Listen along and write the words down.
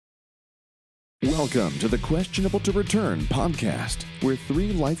Welcome to the Questionable to Return podcast, where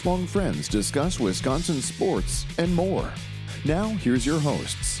three lifelong friends discuss Wisconsin sports and more. Now, here's your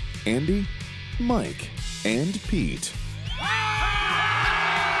hosts, Andy, Mike, and Pete.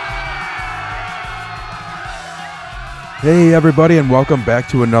 Hey, everybody, and welcome back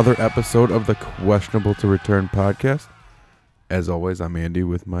to another episode of the Questionable to Return podcast. As always, I'm Andy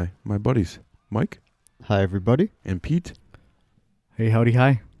with my buddies, Mike. Hi, everybody. And Pete. Hey, howdy,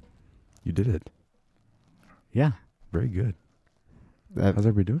 hi. You did it. Yeah. Very good. How's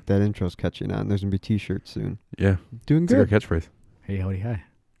everybody doing? That intro's catching on. There's going to be t-shirts soon. Yeah. Doing It's good. like our catchphrase. Hey, howdy, hi.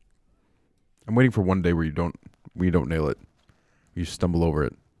 I'm waiting for one day where you don't nail it. You stumble over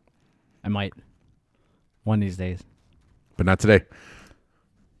it. I might. One of these days. But not today.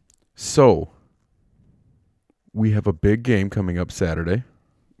 So, we have a big game coming up Saturday.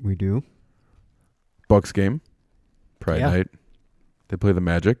 We do. Bucks game. Pride night. They play the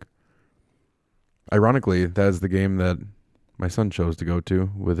Magic. Ironically, that is the game that my son chose to go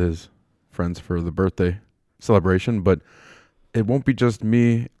to with his friends for the birthday celebration. But it won't be just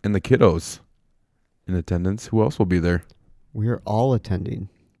me and the kiddos in attendance. Who else will be there? We are all attending.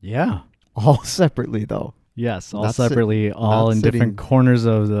 Yeah. All separately, though. Yes, all Not separately, all in different corners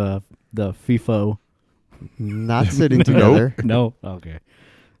of the FIFO. Not sitting together. No? Okay.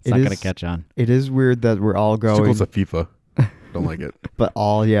 It's not going to catch on. It is weird that we're all going. It's too close to FIFA. Don't like it. But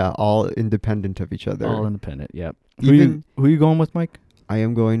all independent of each other. All independent, yep. Who are you going with, Mike? I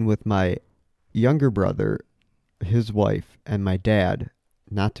am going with my younger brother, his wife, and my dad,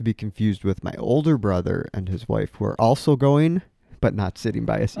 not to be confused with my older brother and his wife, who are also going, but not sitting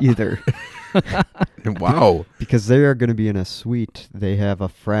by us either. Wow. Because they are going to be in a suite. They have a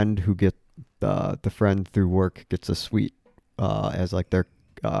friend who the friend through work gets a suite as like their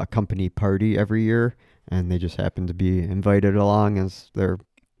company party every year. And they just happen to be invited along as their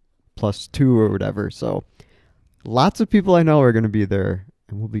 +2 or whatever. So lots of people I know are going to be there,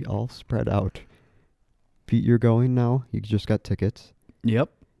 and we'll be all spread out. Pete, you're going now? You just got tickets? Yep.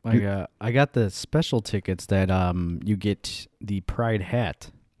 I got the special tickets that you get the Pride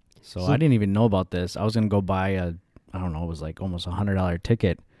hat. So I didn't even know about this. I was going to go buy it was like almost $100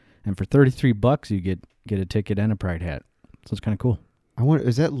 ticket. And for $33 you get a ticket and a Pride hat. So it's kind of cool.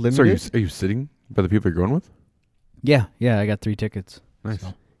 Is that limited? So are you sitting by the people you're going with? Yeah, I got 3 tickets. Nice.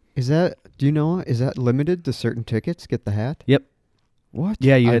 So. Is that limited to certain tickets? Get the hat? Yep. What?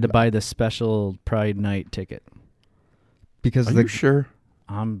 Yeah, you had to buy the special Pride night ticket. Because Are you sure?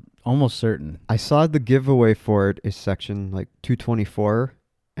 I'm almost certain. I saw the giveaway for it is section like 224,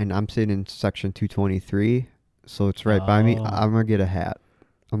 and I'm sitting in section 223, so it's right by me. I'm going to get a hat.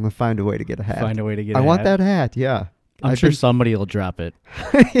 I'm going to find a way to get a hat. I want that hat, yeah. I'm sure somebody will drop it.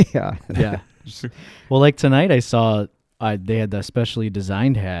 Yeah. Yeah. Well, like tonight I saw they had the specially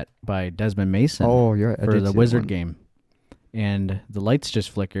designed hat by Desmond Mason for the Wizard game. And the lights just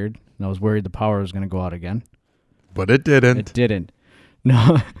flickered, and I was worried the power was going to go out again. But it didn't. It didn't.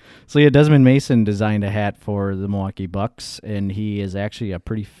 No. So yeah, Desmond Mason designed a hat for the Milwaukee Bucks, and he is actually a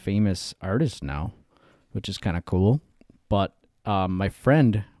pretty famous artist now, which is kind of cool. But my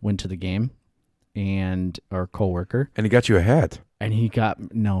friend went to the game, and our coworker, and he got you a hat. And he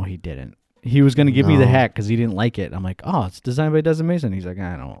didn't. He was going to give me the hat because he didn't like it. I'm like, oh, it's designed by Desmond Mason. He's like,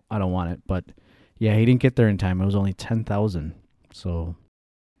 I don't want it. But yeah, he didn't get there in time. It was only 10,000. So,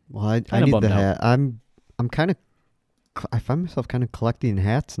 well, I need the hat. I'm kind of. I find myself kind of collecting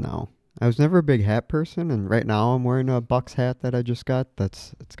hats now. I was never a big hat person, and right now I'm wearing a Bucks hat that I just got.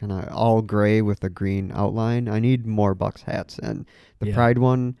 It's kind of all gray with a green outline. I need more Bucks hats, and the Pride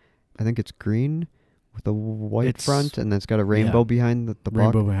one, I think it's green with a white front, and then it's got a rainbow behind the buck.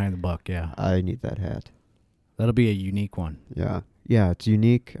 Rainbow behind the buck, yeah. I need that hat. That'll be a unique one. Yeah, it's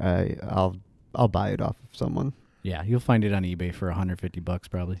unique. I'll buy it off of someone. Yeah, you'll find it on eBay for $150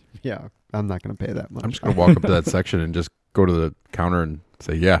 probably. Yeah, I'm not going to pay that much. I'm just going to walk up to that section and just go to the counter and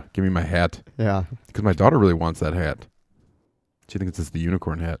say, yeah, give me my hat. Yeah. Because my daughter really wants that hat. She thinks it's the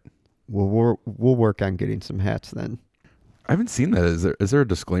unicorn hat. Well, we'll work on getting some hats then. I haven't seen that. Is there a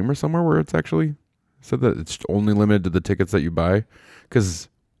disclaimer somewhere where it's actually said that it's only limited to the tickets that you buy? Because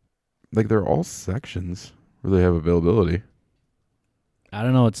like they're all sections where they have availability. I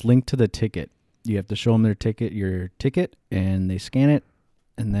don't know. It's linked to the ticket. You have to show them your ticket, and they scan it,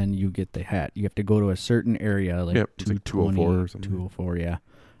 and then you get the hat. You have to go to a certain area, like 204 or something. 204, yeah.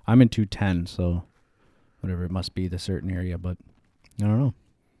 I'm in 210, so whatever, it must be the certain area, but I don't know.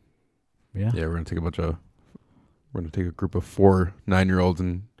 Yeah. Yeah, we're going to take a group of 4 9-year-olds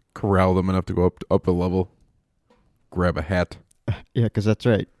and corral them enough to go up a level, grab a hat. Yeah, because that's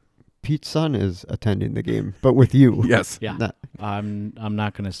right. Pete's son is attending the game, but with you. Yes. Yeah. Not- I'm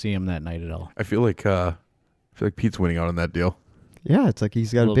not going to see him that night at all. I feel like Pete's winning out on that deal. yeah, it's like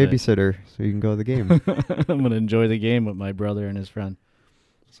he's got a Little bit. babysitter, so you can go to the game. I'm going to enjoy the game with my brother and his friend.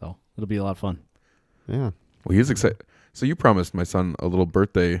 So it'll be a lot of fun. Yeah. Well, he's excited. So you promised my son a little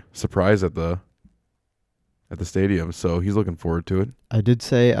birthday surprise at the stadium, so he's looking forward to it. I did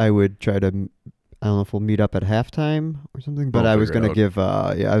say I would try to, I don't know if we'll meet up at halftime or something, but We'll I was figure going it to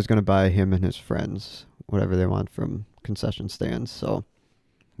out. give, I was going to buy him and his friends whatever they want from concession stands. So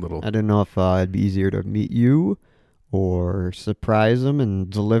Little. I didn't know if it'd be easier to meet you or surprise them and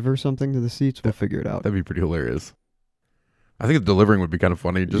deliver something to the seats. We'll figure it out. That'd be pretty hilarious. I think delivering would be kind of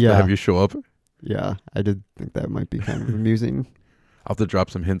funny, just to Yeah. have you show up. Yeah, I did think that might be kind of amusing. I'll have to drop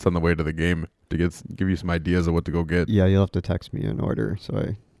some hints on the way to the game to give you some ideas of what to go get. Yeah, you'll have to text me an order. So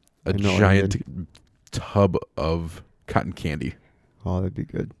A I know what I giant tub of cotton candy. that'd be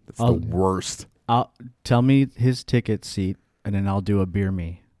good. That's I'll- the worst. Tell me his ticket seat, and then I'll do a beer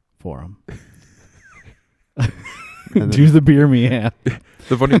me for him. And Do the beer me app.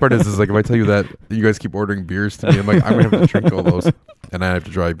 The funny part is like if I tell you that you guys keep ordering beers to me, I'm like I'm gonna have to drink all those, and I have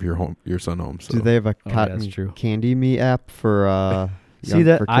to drive your son home. So Do they have a Oh, cotton that's true. candy me app for See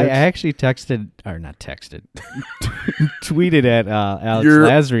that? for I kids? actually tweeted at Alex You're-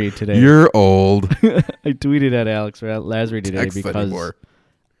 Lasry today. You're old. I tweeted at Alex Lasry today Text because anymore.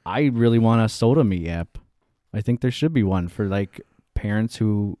 I really want a Soda Me app. I think there should be one for like parents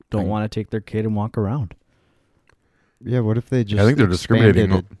who don't want to take their kid and walk around. Yeah, what if they just I think they're expanded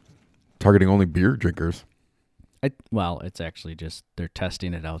discriminating, it? targeting only beer drinkers. Well, it's actually just they're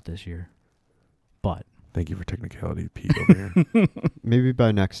testing it out this year. But Thank you for technicality, Pete, over here. Maybe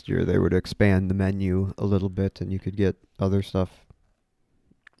by next year they would expand the menu a little bit and you could get other stuff.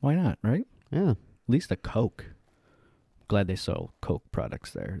 why not, right? Yeah. At least a Coke. Glad they sell Coke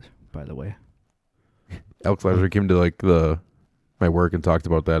products there, by the way. Alex Lasher came to my work and talked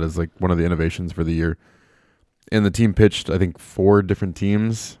about that as like one of the innovations for the year. And the team pitched, I think, 4 different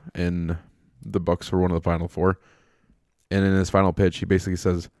teams, and the Bucks were one of the final 4. And in his final pitch, he basically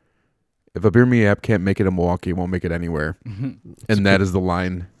says, if a Beer Me app can't make it in Milwaukee, it won't make it anywhere. And that is the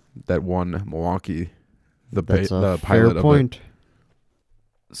line that won Milwaukee, the That's a pilot fair of point.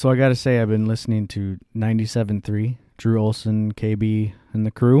 So I got to say, I've been listening to 97.3, Drew Olson, KB, and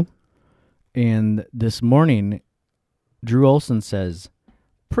the crew. And this morning, Drew Olson says,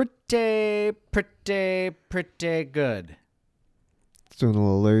 pretty good. It's doing a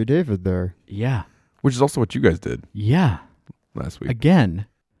little Larry David there. Yeah. which is also what you guys did Yeah. last week. Again,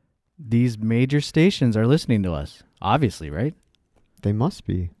 these major stations are listening to us. Obviously, right? They must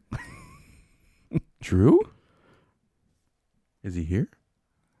be. Drew? Is he here?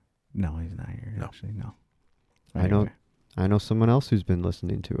 No, he's not here. No. Actually, no. I know someone else who's been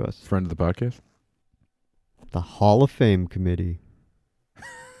listening to us. Friend of the podcast? The Hall of Fame committee.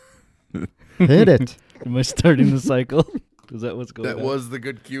 Hit it. Am I starting the cycle? Is that what's going on? That was the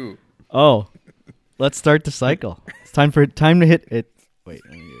good cue. Oh, let's start the cycle. It's time to hit it. Wait,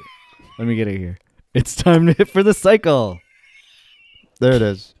 let me get it here. It's time to hit for the cycle. There it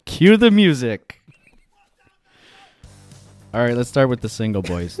is. Cue the music. All right, let's start with the single,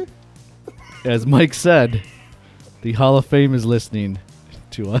 boys. As Mike said, the Hall of Fame is listening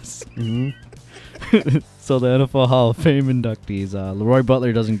to us. Hmm. So the NFL Hall of Fame inductees, Leroy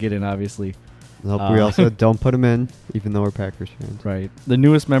Butler doesn't get in, obviously. Nope, we also don't put him in, even though we're Packers fans. Right. The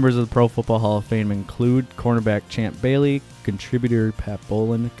newest members of the Pro Football Hall of Fame include cornerback Champ Bailey, contributor Pat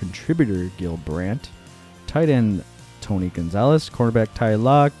Bolin, contributor Gil Brandt, tight end Tony Gonzalez, cornerback Ty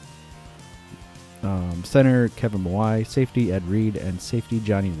Law, center Kevin Mawai, safety Ed Reed, and safety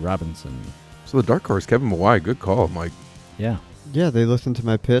Johnny Robinson. So the dark horse, Kevin Mawai, good call, Mike. Yeah. Yeah, they listened to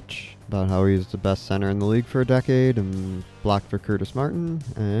my pitch about how he's the best center in the league for a decade and blocked for Curtis Martin,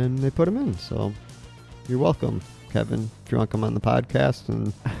 and they put him in. So you're welcome, Kevin. If you want to come on the podcast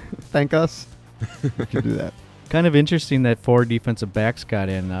and thank us, you can do that. Kind of interesting that 4 defensive backs got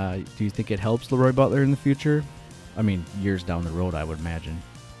in. Do you think it helps Leroy Butler in the future? I mean, years down the road, I would imagine.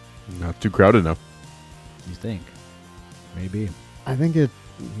 Not too crowded now. You think? Maybe. I think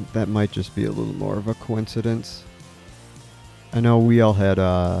that might just be a little more of a coincidence. I know we all had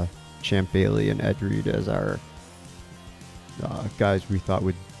Champ Bailey and Ed Reed as our guys we thought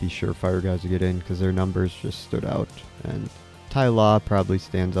would be surefire guys to get in because their numbers just stood out. And Ty Law probably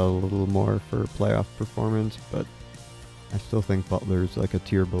stands out a little more for playoff performance, but I still think Butler's like a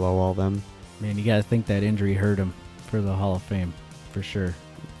tier below all them. Man, you got to think that injury hurt him for the Hall of Fame, for sure.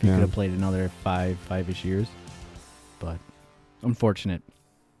 He Yeah. could have played another five-ish years, but unfortunate.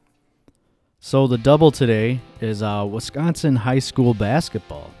 So the double today is Wisconsin high school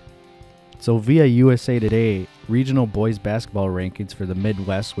basketball. So via USA Today, regional boys basketball rankings for the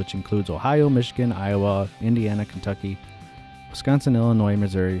Midwest, which includes Ohio, Michigan, Iowa, Indiana, Kentucky, Wisconsin, Illinois,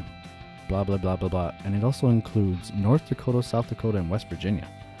 Missouri, blah, blah, blah, blah, blah. And it also includes North Dakota, South Dakota, and West Virginia,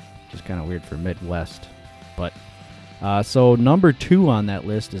 which is kind of weird for Midwest. But so number 2 on that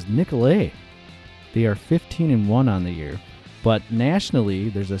list is Nicolet. They are 15-1 on the year. But nationally,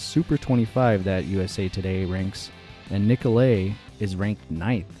 there's a Super 25 that USA Today ranks, and Nicolet is ranked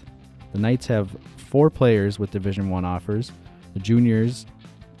 9th. The Knights have 4 players with Division I offers. The juniors,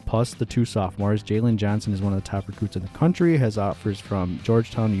 plus the 2 sophomores. Jalen Johnson is one of the top recruits in the country, has offers from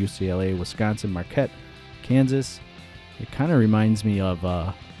Georgetown, UCLA, Wisconsin, Marquette, Kansas. It kind of reminds me of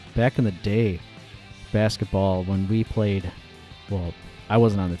back in the day, basketball, when we played. Well, I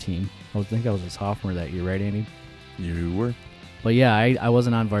wasn't on the team. I think I was a sophomore that year, right, Andy? You were. But yeah, I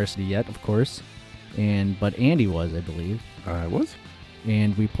wasn't on varsity yet, of course. But Andy was, I believe. I was.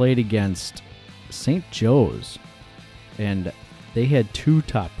 And we played against St. Joe's. And they had 2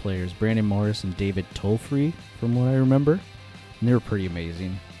 top players, Brandon Morris and David Tolfree, from what I remember. And they were pretty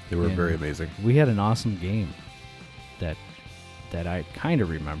amazing. They were very amazing. We had an awesome game that I kind of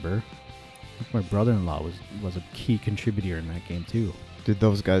remember. I think my brother-in-law was a key contributor in that game, too. Did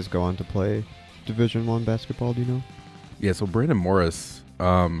those guys go on to play Division I basketball, do you know? Yeah, so Brandon Morris,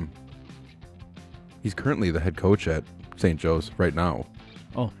 he's currently the head coach at St. Joe's right now.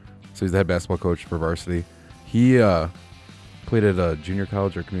 Oh. So he's the head basketball coach for varsity. He played at a junior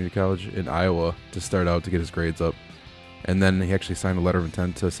college or community college in Iowa to start out to get his grades up. And then he actually signed a letter of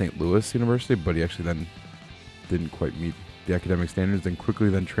intent to St. Louis University, but he actually then didn't quite meet the academic standards and quickly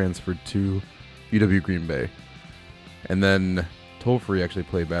then transferred to UW Green Bay. And then Tolfree actually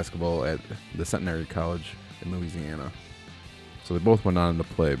played basketball at the Centenary College in Louisiana. So they both went on to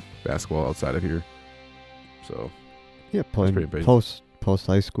play basketball outside of here. So yeah, playing post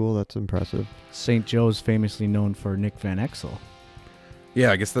high school, that's impressive. St. Joe's famously known for Nick Van Exel.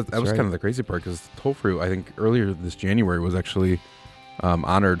 Yeah, I guess that was right. Kind of the crazy part, because Tolfree, I think earlier this January, was actually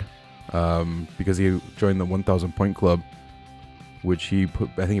honored because he joined the 1,000 point club, which he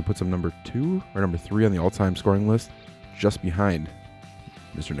puts him number 2 or number 3 on the all-time scoring list, just behind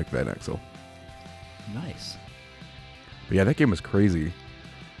Mr. Nick Van Exel. Nice. But yeah, that game was crazy.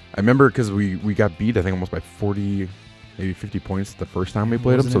 I remember because we got beat, I think, almost by 40, maybe 50 points the first time we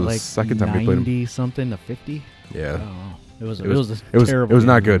played him. So the second time we played him, 90 something to 50. Yeah, I don't know. It was terrible. It was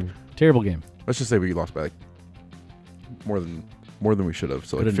not good. Terrible game. Let's just say we lost by like more than we should have.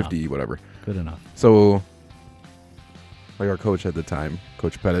 So good like enough. 50, whatever. Good enough. So, like our coach at the time,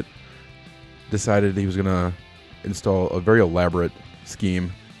 Coach Pettit, decided he was gonna install a very elaborate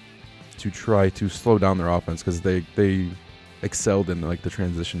scheme to try to slow down their offense, because they excelled in like the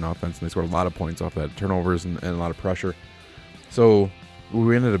transition offense, and they scored a lot of points off that, turnovers and a lot of pressure. So what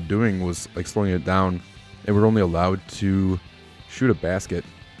we ended up doing was like slowing it down, and we were only allowed to shoot a basket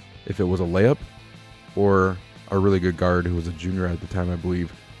if it was a layup or a really good guard who was a junior at the time, I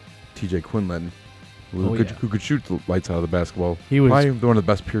believe, TJ Quinlan, who could shoot the lights out of the basketball. He was probably one of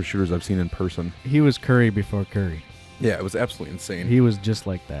the best pure shooters I've seen in person. He was Curry before Curry. Yeah, it was absolutely insane. He was just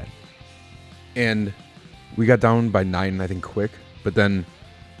like that. And we got down by 9, I think, quick, but then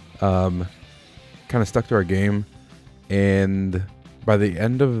kind of stuck to our game. And by the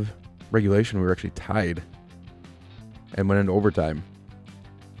end of regulation, we were actually tied and went into overtime.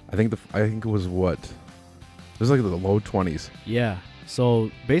 I think it was what? It was like the low 20s. Yeah. So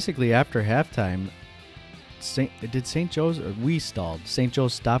basically, after halftime, St. Joe's, or we stalled. St.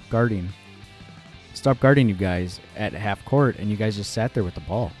 Joe's stopped guarding you guys at half court, and you guys just sat there with the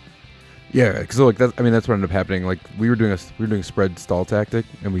ball. Yeah, because like that's what ended up happening. Like we were doing a spread stall tactic,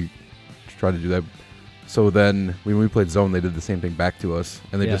 and we tried to do that. So then when we played zone, they did the same thing back to us,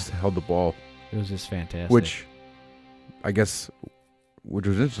 and they just held the ball. It was just fantastic. Which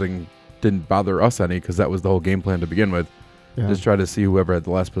was interesting, didn't bother us any, because that was the whole game plan to begin with. Yeah. Just try to see whoever had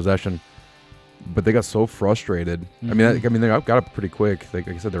the last possession. But they got so frustrated. Mm-hmm. They got up pretty quick. Like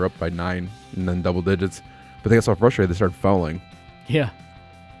I said, they're up by 9 and then double digits. But they got so frustrated they started fouling. Yeah.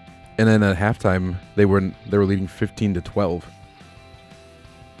 And then at halftime, they were leading 15-12.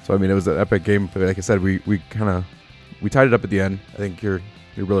 So it was an epic game. But like I said, we tied it up at the end. I think your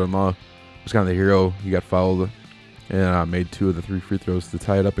brother-in-law was kind of the hero. He got fouled and made 2 of the 3 free throws to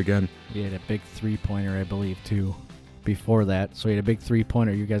tie it up again. He had a big 3-pointer, I believe, too, before that. So he had a big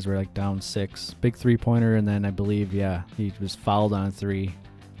 3-pointer. You guys were like down 6. Big 3-pointer, and then I believe, he was fouled on 3.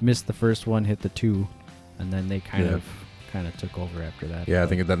 Missed the first one, hit the 2, and then they kind of took over after that. Yeah, I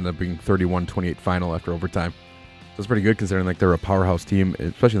think it ended up being 31-28 final after overtime. So it's pretty good considering like they're a powerhouse team,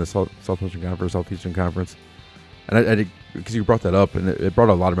 especially in the Southeastern Conference. And because you brought that up, and it brought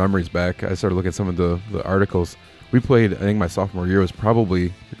a lot of memories back. I started looking at some of the articles. We played, I think my sophomore year was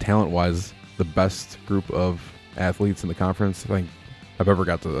probably, talent-wise, the best group of athletes in the conference I think I've ever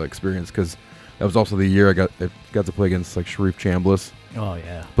got to experience, because that was also the year I got to play against like Sharif Chambliss. Oh,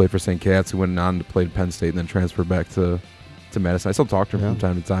 yeah. Played for St. Cat's, who went on to play at Penn State and then transferred back to Madison. I still talk to him from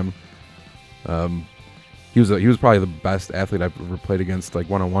time to time. He was probably the best athlete I've ever played against, like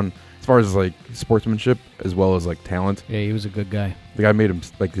one-on-one, as far as like sportsmanship as well as like talent. Yeah, he was a good guy. The guy made him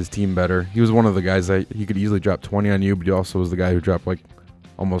like his team better. He was one of the guys that he could easily drop 20 on you, but he also was the guy who dropped like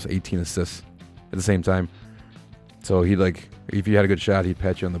almost 18 assists at the same time. So he like, if you had a good shot, he'd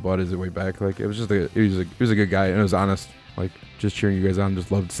pat you on the butt as it way back. Like it was just he was a good guy, and it was honest. Like just cheering you guys on.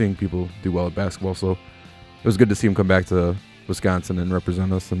 Just loved seeing people do well at basketball. So it was good to see him come back to Wisconsin and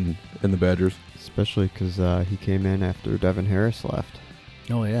represent us in the Badgers. Especially because he came in after Devin Harris left.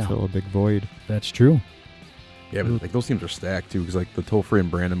 Oh, yeah. Fill a big void. That's true. Yeah, but like those teams are stacked too, because like the Tolfree and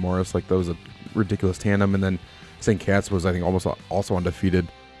Brandon Morris, like that was a ridiculous tandem, and then St. Cat's was I think almost also undefeated.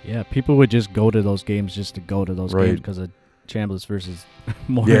 Yeah, people would just go to those games just to go to those games because of Chambliss versus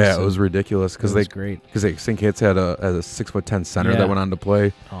Morris. Yeah, it was ridiculous because great. Because St. Cat's had a 6'10" center that went on to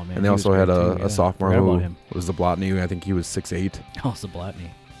play, oh, man, and they also had a sophomore who was Zablotny. I think he was 6'8". Oh, Zablotny.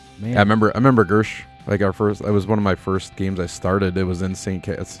 Man. Yeah, I remember Gersh. Like it was one of my first games I started. It was in St.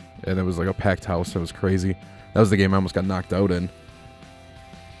 Cat's, and it was like a packed house. It was crazy. That was the game I almost got knocked out in.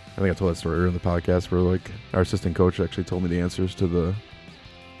 I think I told that story earlier in the podcast where like our assistant coach actually told me the answers to the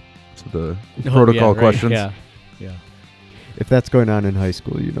protocol questions. Yeah. If that's going on in high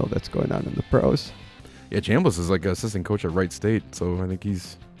school, you know that's going on in the pros. Yeah, Chambliss is like an assistant coach at Wright State, so I think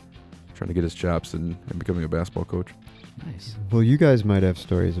he's trying to get his chops and becoming a basketball coach. Nice. Well, you guys might have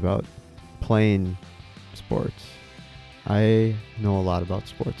stories about playing sports. I know a lot about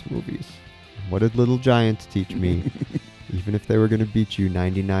sports movies. What did Little Giants teach me? Even if they were going to beat you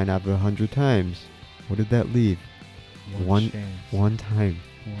 99 out of 100 times, what did that leave? One time. One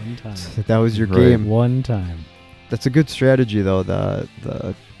time. That was your game. One time. That's a good strategy, though.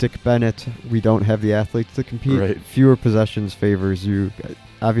 The Dick Bennett, we don't have the athletes to compete. Right. Fewer possessions favors you.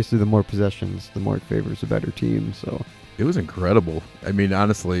 Obviously, the more possessions, the more it favors a better team. So it was incredible. I mean,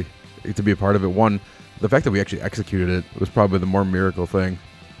 honestly, to be a part of it, one, the fact that we actually executed it was probably the more miracle thing.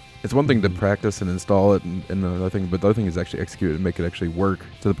 It's one thing to practice and install it, and another thing, but the other thing is actually execute it and make it actually work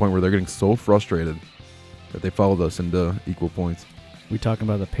to the point where they're getting so frustrated that they followed us into equal points. We talking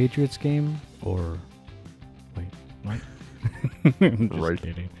about the Patriots game or wait, what? Right.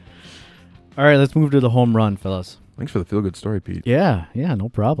 Kidding. All right, let's move to the home run, fellas. Thanks for the feel-good story, Pete. Yeah, no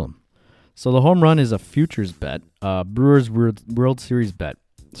problem. So the home run is a futures bet, Brewers World Series bet.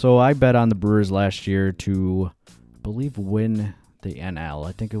 So I bet on the Brewers last year to, I believe, win the NL.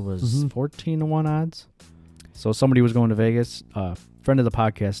 I think it was 14-1 odds. So somebody was going to Vegas. Friend of the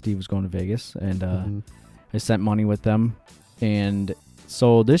podcast, Steve, was going to Vegas, and I sent money with them. And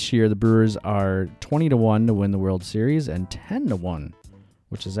so this year the Brewers are 20-1 to win the World Series and 10-1,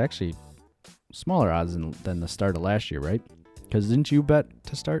 which is actually smaller odds than the start of last year, right? Because didn't you bet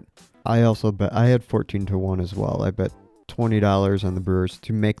to start? I also bet. I had 14-1 as well. I bet $20 on the Brewers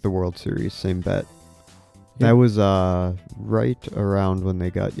to make the World Series. Same bet. Yep. That was right around when they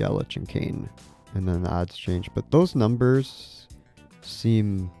got Yelich and Kane, and then the odds changed. But those numbers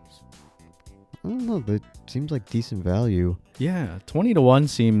seem, I don't know, that seems like decent value. Yeah, 20-1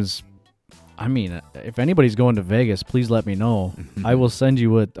 seems. I mean, if anybody's going to Vegas, please let me know. I will send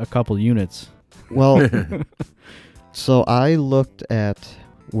you a couple units. Well, so I looked at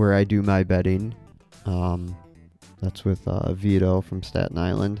where I do my betting. That's with Vito from Staten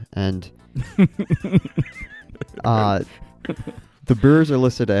Island, and the Brewers are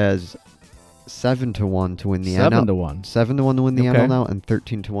listed as 7-1 to win the NL. 7-1. 7-1 to win the NL now, and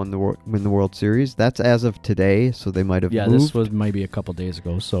 13-1 to win the World Series. That's as of today, so they might have moved. Yeah, this was maybe a couple days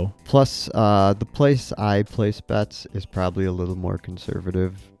ago. So plus, the place I place bets is probably a little more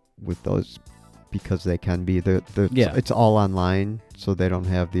conservative with those because they can be. It's all online, so they don't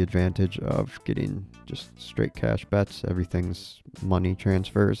have the advantage of getting just straight cash bets. Everything's money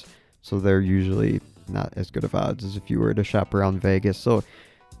transfers, so they're usually not as good of odds as if you were to shop around Vegas. So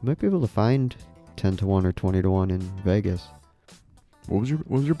you might be able to find 10-1 or 20-1 in Vegas. What was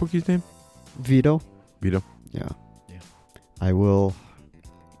your bookie's name? Vito. Yeah. I will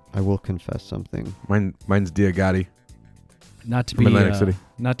confess something. Mine's Diagati. Not to from Atlantic City.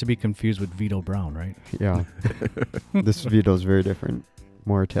 Not to be confused with Vito Brown, right? Yeah. This Vito's very different.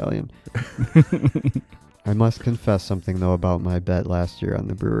 More Italian. I must confess something, though, about my bet last year on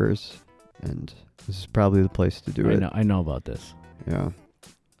the Brewers. And this is probably the place to do it. I know about this. Yeah.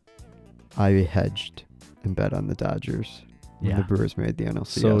 I hedged. and bet on the Dodgers when Yeah. the Brewers made the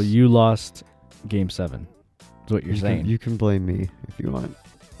NLCS. So you lost Game 7. Is what you're saying. You can blame me if you want.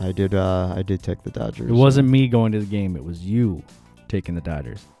 I did take the Dodgers. It wasn't me going to the game. It was you taking the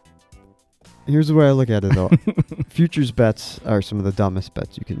Dodgers. Here's the way I look at it, though. Futures bets are some of the dumbest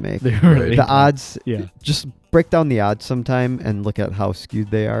bets you can make. They really The are. odds, Yeah. just break down the odds sometime and look at how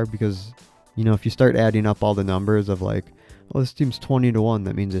skewed they are, because, if you start adding up all the numbers of like, oh, this team's 20-1,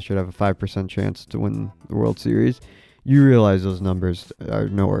 that means they should have a 5% chance to win the World Series. You realize those numbers are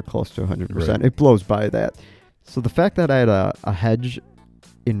nowhere close to 100%. Right. It blows by that. So the fact that I had a hedge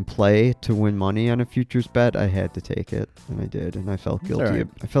in play to win money on a futures bet, I had to take it, and I did, and I felt guilty. all right.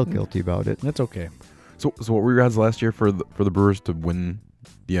 I felt guilty about it. That's okay. So what were your odds last year for the Brewers to win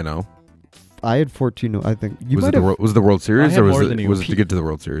the NL? I had 14. I think you Was might it have was it the World Series, had or was more than it you. was it to get to the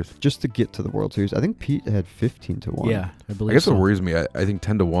World Series? just to get to the World Series. I think Pete had 15-1. Yeah, I believe I guess so. what worries me, I think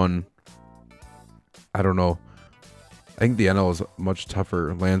 10-1. I don't know. I think the NL is a much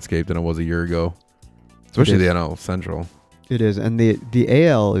tougher landscape than it was a year ago, especially the is. NL Central. It is, and the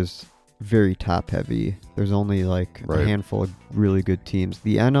AL is very top heavy. There's only like Right. a handful of really good teams.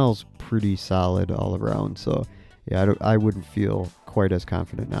 The NL's pretty solid all around. So yeah, I wouldn't feel quite as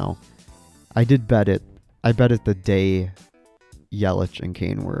confident now. I did bet it. I bet it the day Yelich and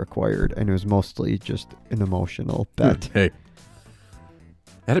Kane were acquired, and it was mostly just an emotional bet. Hey,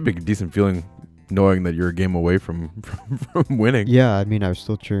 I had a big decent feeling knowing that you're a game away from winning. Yeah, I mean, I was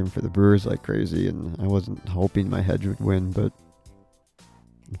still cheering for the Brewers like crazy, and I wasn't hoping my hedge would win, but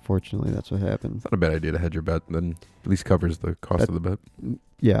unfortunately, that's what happened. It's not a bad idea to hedge your bet, then at least covers the cost of the bet.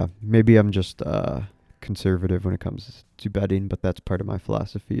 Yeah, maybe I'm just conservative when it comes to betting, but that's part of my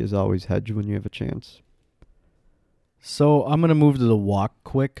philosophy, is always hedge when you have a chance. So I'm going to move to the walk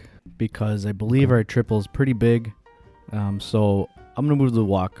quick because I believe Okay. our triple is pretty big. So I'm going to move to the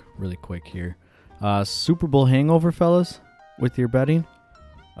walk really quick here. Super Bowl hangover, fellas, with your betting.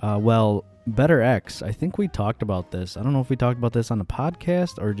 Well, Better X, I think we talked about this. I don't know if we talked about this on the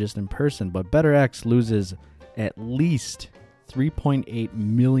podcast or just in person, but Better X loses at least $3.8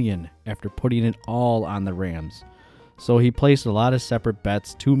 million after putting it all on the Rams. So he placed a lot of separate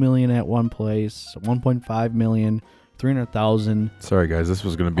bets, $2 million at one place, $1.5 million, $300,000, Sorry, guys. This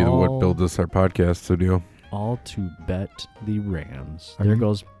was going to be All- what built us our podcast studio. all to bet the Rams. Are There you-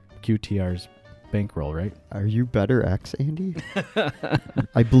 goes QTR's bankroll, right? Are you Better X, Andy?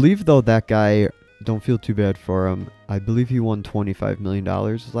 I believe, though, that guy, don't feel too bad for him. I believe he won $25 million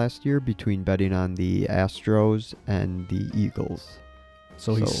last year between betting on the Astros and the Eagles.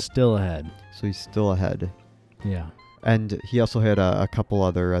 So he's still ahead. So he's still ahead. Yeah. And he also had a couple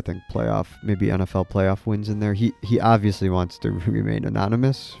other, I think, maybe NFL playoff wins in there. He obviously wants to remain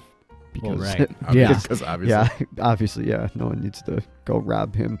anonymous. Well, Because, right. Yeah. Because obviously. yeah, obviously, yeah. No one needs to go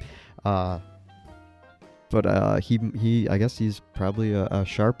rob him. But he I guess he's probably a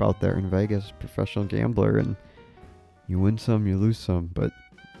sharp out there in Vegas, professional gambler, and you win some, you lose some. But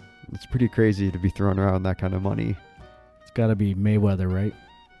it's pretty crazy to be throwing around that kind of money. It's got to be Mayweather, right?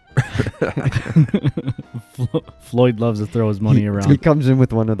 Floyd loves to throw his money He around. comes in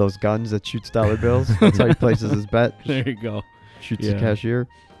with one of those guns that shoots dollar bills. That's how he places his bet. There you go. Shoots Yeah. the cashier.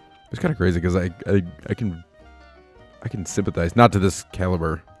 It's kind of crazy because I can sympathize, not to this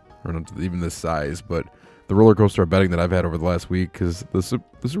caliber or not to even this size, but the roller coaster of betting that I've had over the last week, because the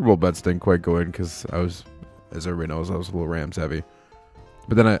Super Bowl bets didn't quite go in because I was, as everybody knows, I was a little Rams heavy.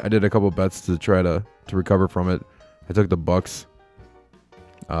 But then I did a couple bets to try to recover from it. I took the Bucks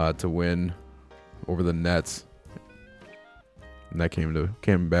to win over the Nets, and that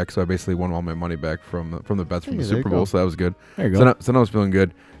came back. So I basically won all my money back from the bets from Hey, the there you Super go. Bowl. So that was good. There you go. So now I was feeling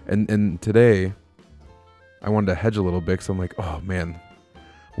good. And today, I wanted to hedge a little bit because I'm like, oh man,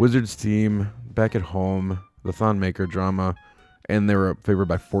 Wizards team back at home, the Thon maker drama, and they were favored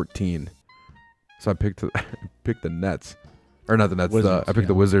by 14. So I picked the Nets, or not the Nets. Wizards, I picked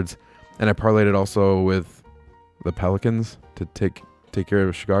the Wizards, and I parlayed it also with the Pelicans to take care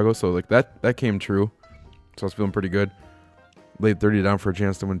of Chicago. So like that came true. So I was feeling pretty good. Laid 30 down for a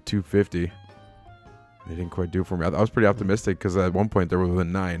chance to win 250. They didn't quite do it for me. I was pretty optimistic because at one point they were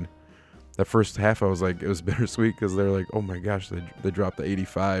within 9. That first half I was like, it was bittersweet because they're like, oh my gosh, they dropped the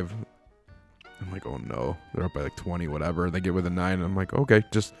 85. I'm like, oh no, they're up by like 20, whatever. And they get within 9. And I'm like, okay,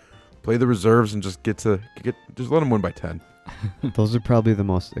 just play the reserves and just just let them win by 10. Those are probably the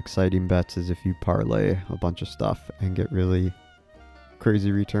most exciting bets, is if you parlay a bunch of stuff and get really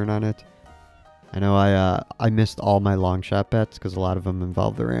crazy return on it. I know I missed all my long shot bets because a lot of them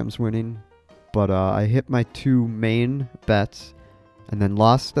involve the Rams winning. But I hit my 2 main bets and then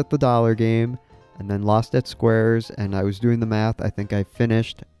lost at the dollar game and then lost at squares. And I was doing the math. I think I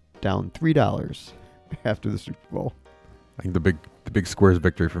finished down $3. after the Super Bowl. I think the big Squares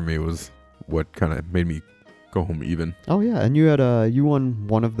victory for me was what kind of made me go home even. Oh yeah, and you won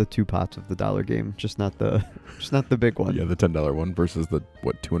one of the 2 pots of the dollar game, just not the big one. Yeah, the $10 one versus the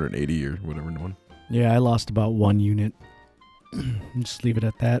 280 or whatever one. Yeah, I lost about 1 unit. Just leave it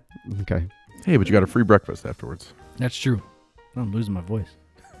at that. Okay. Hey, but you got a free breakfast afterwards. That's true. I'm losing my voice.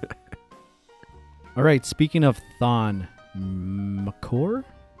 All right, speaking of Thon, McCore?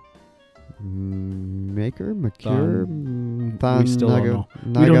 Maker? Thon. Thon, We still don't Naga, know.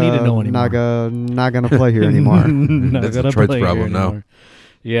 Naga, We don't need to know anymore. Not going to play here anymore. That's Detroit's problem now.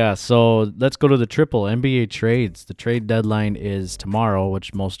 Yeah, so let's go to the triple NBA trades. The trade deadline is tomorrow,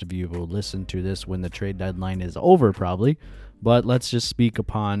 which most of you will listen to this when the trade deadline is over probably. But let's just speak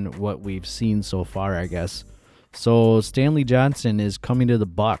upon what we've seen so far, I guess. So Stanley Johnson is coming to the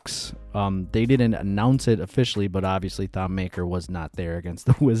Bucks. They didn't announce it officially, but obviously Thon Maker was not there against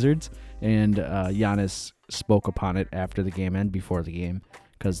the Wizards, and Giannis spoke upon it after the game and before the game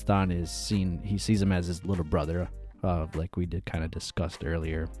because Thon he sees him as his little brother, like we did kind of discussed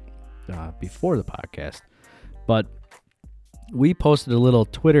earlier before the podcast. But we posted a little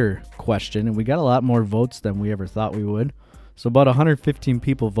Twitter question, and we got a lot more votes than we ever thought we would. So about 115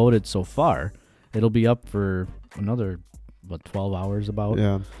 people voted so far. It'll be up for another, 12 hours about?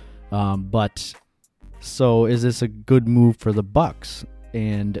 Yeah. But so is this a good move for the Bucks?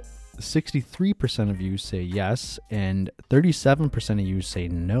 And 63% of you say yes, and 37% of you say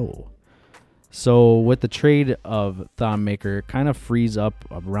no. So with the trade of Thon Maker, it kind of frees up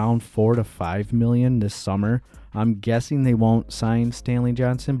around $4 to $5 million this summer. I'm guessing they won't sign Stanley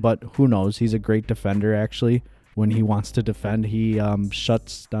Johnson, but who knows? He's a great defender, actually. When he wants to defend, he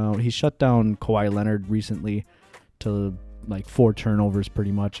shut down Kawhi Leonard recently to like 4 turnovers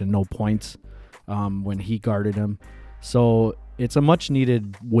pretty much and no points when he guarded him. So it's a much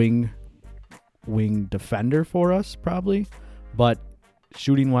needed wing defender for us probably, but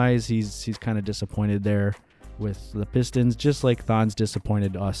shooting wise, he's kind of disappointed there with the Pistons, just like Thon's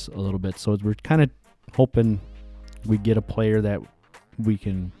disappointed us a little bit. So we're kind of hoping we get a player that we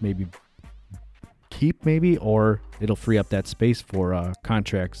can maybe keep, or it'll free up that space for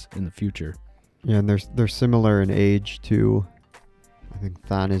contracts in the future. Yeah, and they're similar in age too. I think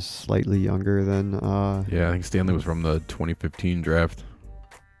Thon is slightly younger than. Yeah, I think Stanley was from the 2015 draft.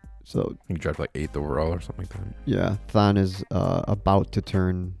 So I think he drafted like 8th overall or something like that. Yeah, Thon is about to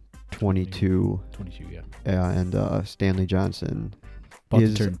turn 22. 22, yeah. Yeah, and Stanley Johnson About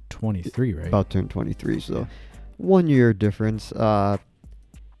is to turn 23, right? about to turn 23. So 1 year difference.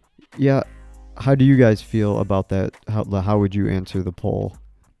 Yeah. How do you guys feel about that? How would you answer the poll?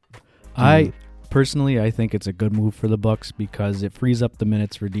 I think it's a good move for the Bucks because it frees up the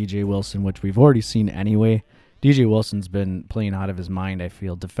minutes for DJ Wilson, which we've already seen anyway. DJ Wilson's been playing out of his mind, I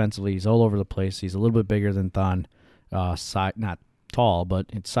feel. Defensively, he's all over the place. He's a little bit bigger than Thon. Not tall, but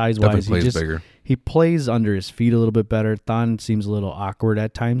size-wise, he plays under his feet a little bit better. Thon seems a little awkward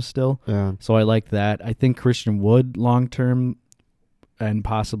at times still. Yeah. So I like that. I think Christian Wood long-term, and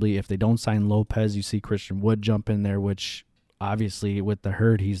possibly if they don't sign Lopez, you see Christian Wood jump in there, which obviously with the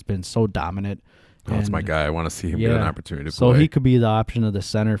hurt, he's been so dominant. Oh, that's my guy. I want to see him get an opportunity to play. So he could be the option of the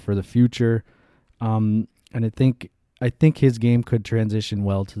center for the future. And I think his game could transition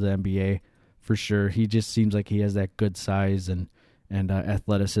well to the NBA for sure. He just seems like he has that good size and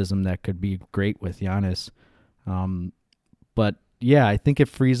athleticism that could be great with Giannis. But yeah, I think it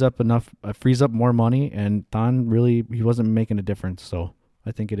frees up more money, and Thon really, he wasn't making a difference. So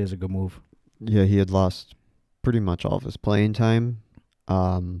I think it is a good move. Yeah, he had lost pretty much all of his playing time.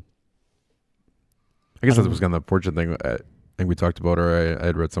 I guess that was kind of the fortunate thing. I think we talked about, or I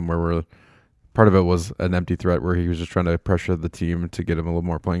had read somewhere where part of it was an empty threat where he was just trying to pressure the team to get him a little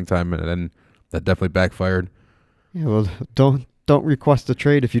more playing time, and then that definitely backfired. Yeah, well, don't request a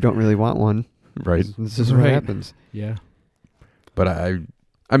trade if you don't really want one. Right. This is what happens. Yeah. But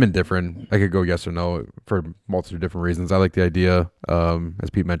I'm indifferent. I could go yes or no for a multitude of different reasons. I like the idea, as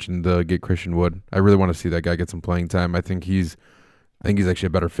Pete mentioned, to get Christian Wood. I really want to see that guy get some playing time. I think he's actually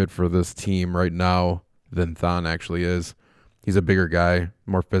a better fit for this team right now than Thon actually is. He's a bigger guy,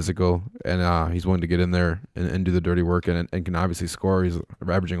 more physical, and he's willing to get in there and do the dirty work and can obviously score. He's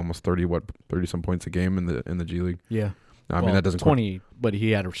averaging almost 30-some points a game in the G League. Yeah. I mean, that doesn't 20, but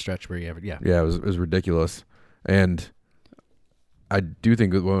he had a stretch where he averaged, yeah. Yeah, it was ridiculous. And I do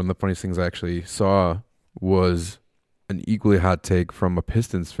think that one of the funniest things I actually saw was an equally hot take from a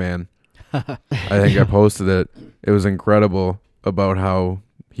Pistons fan. I think I posted it. It was incredible about how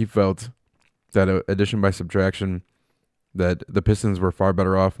he felt that addition by subtraction, that the Pistons were far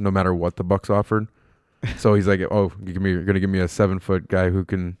better off no matter what the Bucks offered. So he's like, "Oh, you're gonna give me a 7-foot guy who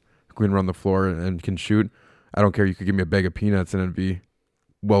can who can run the floor and can shoot. I don't care. You could give me a bag of peanuts and it'd be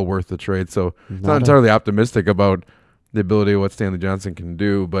well worth the trade. So it's not entirely optimistic about the ability of what Stanley Johnson can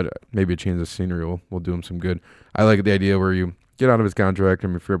do, but maybe a change of scenery will do him some good. I like the idea where you get out of his contract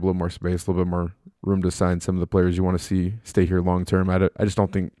and free up a little more space, a little bit more room to sign some of the players you want to see stay here long term. I just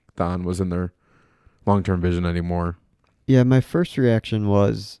don't think Thon was in their long term vision anymore. Yeah, my first reaction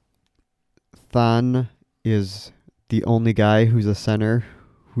was Thon is the only guy who's a center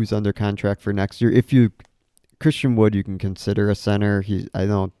who's under contract for next year. Christian Wood, you can consider a center. He's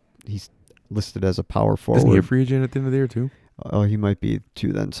listed as a power forward. Isn't he a free agent at the end of the year too? Oh, he might be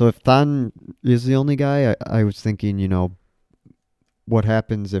too then. So if Thon is the only guy, I was thinking, what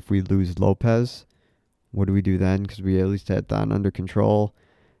happens if we lose Lopez? What do we do then? Because we at least had Thon under control.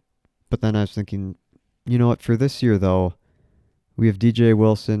 But then I was thinking, you know what? For this year, though, we have DJ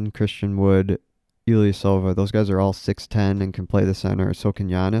Wilson, Christian Wood, Ilyasova. Those guys are all 6'10" and can play the center. So can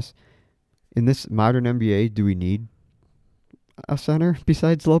Giannis. In this modern NBA, do we need a center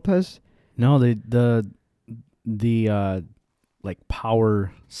besides Lopez? No, the like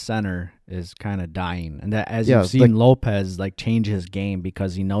power center is kind of dying, and that as you've seen Lopez change his game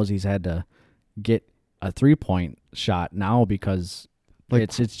because he knows he's had to get a 3-point shot now because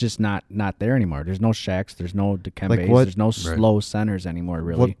it's just not there anymore. There's no Shaqs, there's no Dikembes, there's no slow centers anymore.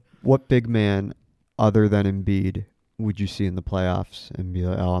 Really, what big man other than Embiid would you see in the playoffs and be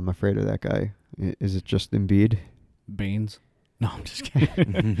like, oh, I'm afraid of that guy? Is it just Embiid? Baines? No, I'm just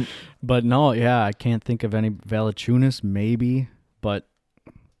kidding. But no, yeah, I can't think of any. Valanciunas, maybe, but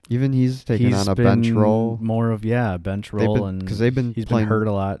even he's taken on a bench role. More of bench role, because he's been hurt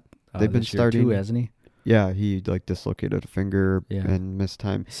a lot. They've been starting too, hasn't he? Yeah, he dislocated a finger and missed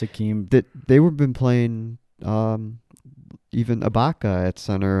time. Sakeem. They were been playing even Ibaka at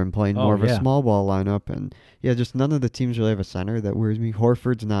center and playing more of a small ball lineup, and just none of the teams really have a center that worries me.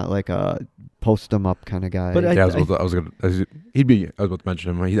 Horford's not like a post him up kind of guy. But I was about to mention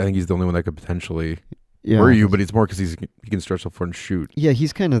him. I think he's the only one that could potentially worry you, but it's more because he can stretch the floor and shoot. Yeah,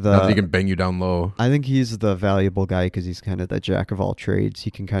 he's kind of he can bang you down low. I think he's the valuable guy because he's kind of the jack of all trades.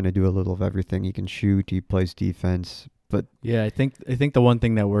 He can kind of do a little of everything. He can shoot. He plays defense. But yeah, I think the one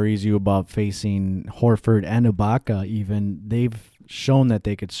thing that worries you about facing Horford and Ibaka, even they've shown that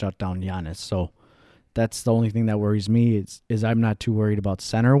they could shut down Giannis. So that's the only thing that worries me. Is I'm not too worried about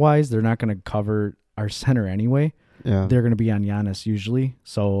center wise. They're not going to cover our center anyway. Yeah, they're going to be on Giannis usually.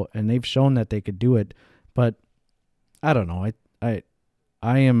 So and they've shown that they could do it. But I don't know. I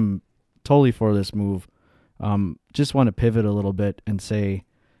am totally for this move. Just want to pivot a little bit and say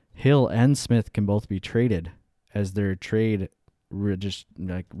Hill and Smith can both be traded as their trade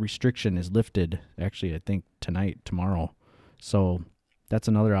restriction is lifted. Actually, I think tomorrow. So that's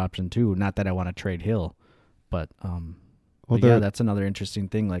another option too. Not that I want to trade Hill, but that's another interesting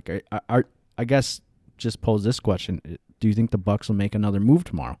thing. I guess just pose this question: do you think the Bucks will make another move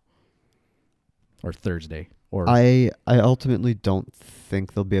tomorrow or Thursday? Or I ultimately don't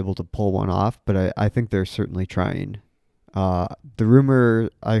think they'll be able to pull one off, but I think they're certainly trying. The rumor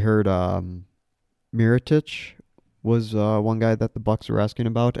I heard, Mirotic was one guy that the Bucks were asking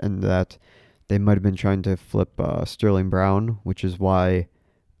about, and that they might have been trying to flip Sterling Brown, which is why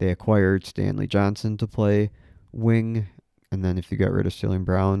they acquired Stanley Johnson to play wing. And then if you got rid of Sterling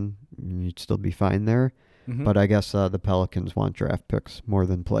Brown, you'd still be fine there. Mm-hmm. But I guess the Pelicans want draft picks more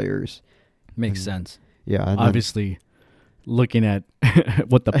than players. Makes sense. Yeah. Obviously, looking at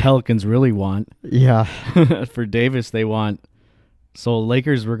what the Pelicans really want. Yeah. For Davis, they want. So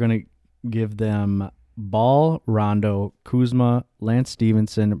Lakers were going to give them Ball, Rondo, Kuzma, Lance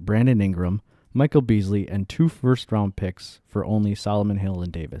Stevenson, Brandon Ingram, Michael Beasley, and 2 first-round picks for only Solomon Hill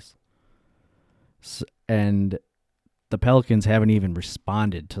and Davis. And the Pelicans haven't even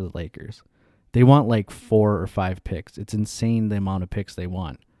responded to the Lakers. They want 4 or 5 picks. It's insane the amount of picks they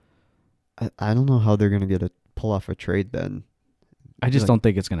want. I don't know how they're going to pull off a trade then. I just don't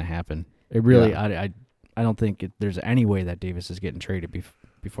think it's going to happen. It really, I don't think there's any way that Davis is getting traded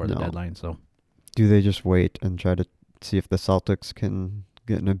before the deadline. So, do they just wait and try to see if the Celtics can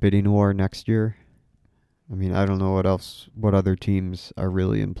get in a bidding war next year? I mean, I don't know what other teams are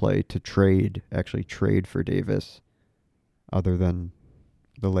really in play to actually trade for Davis, other than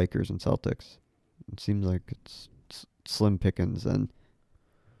the Lakers and Celtics. It seems like it's slim pickings then.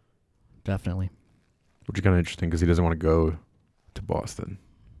 Definitely. Which is kind of interesting because he doesn't want to go to Boston.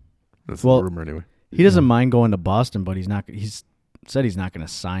 That's the rumor anyway. He doesn't mind going to Boston, but he's said he's not going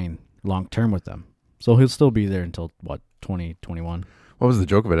to sign long term with them. So he'll still be there until 2021. What was the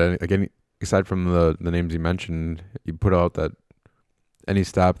joke of it? Again, aside from the names you mentioned, you put out that any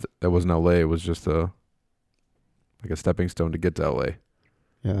stop that wasn't LA was just a stepping stone to get to LA.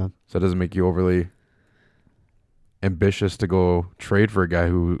 Yeah. So it doesn't make you overly ambitious to go trade for a guy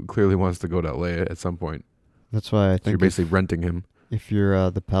who clearly wants to go to LA at some point. That's why I So you're think basically renting him. if you're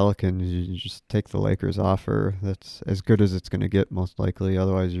the Pelicans, you just take the Lakers offer. That's as good as it's going to get, most likely.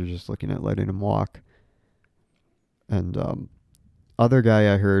 Otherwise, you're just looking at letting him walk. And other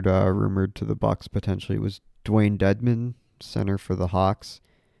guy I heard rumored to the Bucks potentially was Dwayne Dedmon, center for the Hawks.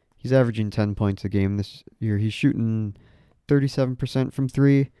 He's averaging 10 points a game this year. He's shooting 37% from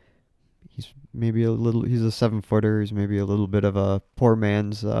three. He's maybe a 7-footer. He's maybe a little bit of a poor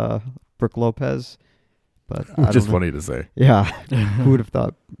man's Brook Lopez. But Just funny to say. Yeah. Who would have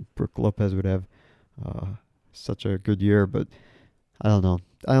thought Brook Lopez would have such a good year? But I don't know.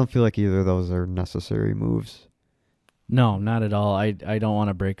 I don't feel like either of those are necessary moves. No, not at all. I don't want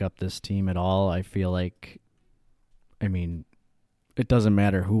to break up this team at all. I feel like, it doesn't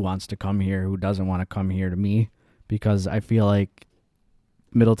matter who wants to come here, who doesn't want to come here to me, because I feel like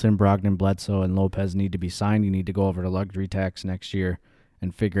Middleton, Brogdon, Bledsoe, and Lopez need to be signed. You need to go over to luxury tax next year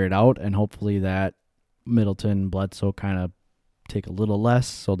and figure it out, and hopefully that Middleton, Bledsoe kind of take a little less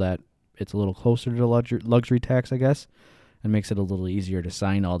so that it's a little closer to luxury tax, I guess, and makes it a little easier to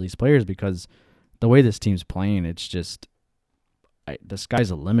sign all these players, because the way this team's playing, it's just the sky's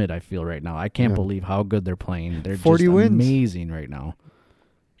the limit, I feel, right now. I can't believe how good they're playing. They're 40 just wins. Amazing right now.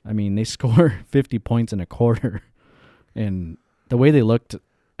 They score 50 points in a quarter, and the way they looked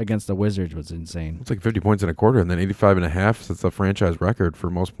against the Wizards was insane. It's like 50 points in a quarter, and then 85 and a half. That's the franchise record for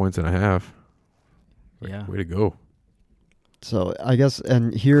most points in a half. Yeah. Way to go. So I guess,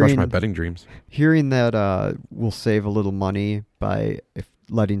 and Crush my betting dreams. Hearing that we'll save a little money by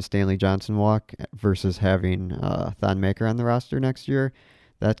letting Stanley Johnson walk versus having Thon Maker on the roster next year,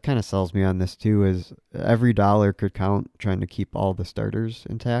 that kind of sells me on this too, is every dollar could count trying to keep all the starters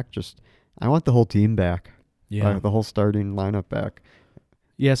intact. I want the whole team back. Yeah. The whole starting lineup back.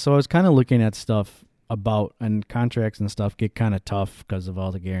 Yeah, so I was kind of looking at stuff and contracts and stuff get kind of tough because of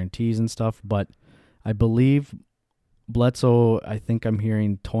all the guarantees and stuff, but I believe Bledsoe, I think I'm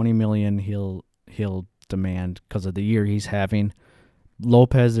hearing $20 million he'll demand because of the year he's having.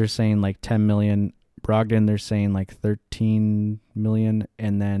 Lopez, they're saying like $10 million. Brogdon, they're saying like $13 million.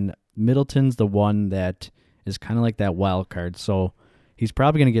 And then Middleton's the one that is kind of like that wild card. So he's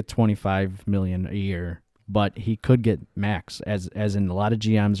probably going to get $25 million a year, but he could get max, as in a lot of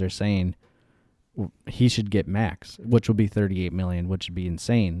GMs are saying he should get max, which would be $38 million, which would be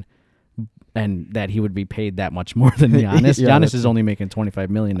insane. And that he would be paid that much more than Giannis. Yeah, Giannis is only making $25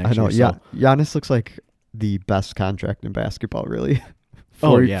 million next year. Yeah, Giannis looks like the best contract in basketball, really.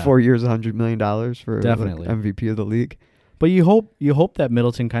 4 years, $100 million for definitely MVP of the league. But you hope that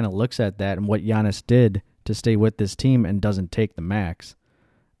Middleton kind of looks at that and what Giannis did to stay with this team and doesn't take the max.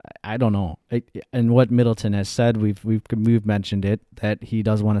 I don't know. And what Middleton has said, we've mentioned it, that he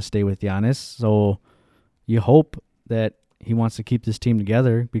does want to stay with Giannis. So you hope that he wants to keep this team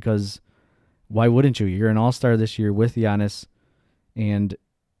together, because why wouldn't you? You're an all-star this year with Giannis, and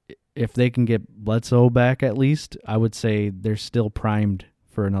if they can get Bledsoe back at least, I would say they're still primed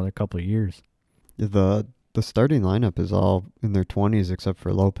for another couple of years. The starting lineup is all in their 20s except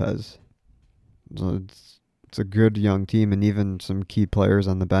for Lopez. So it's a good young team, and even some key players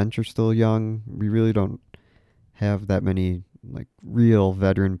on the bench are still young. We really don't have that many like real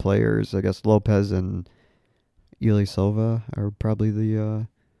veteran players. I guess Lopez and Ilyasova are probably the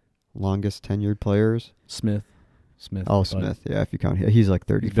longest tenured players. Smith. Oh, Smith. Yeah, if you count him. He's like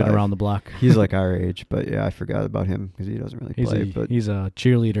 35. He's been around the block. He's like our age, but yeah, I forgot about him because he doesn't really play. He's a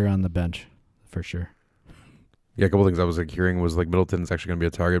cheerleader on the bench, for sure. Yeah, a couple things I was hearing was Middleton's actually going to be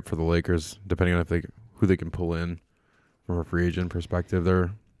a target for the Lakers, depending on who they can pull in from a free agent perspective.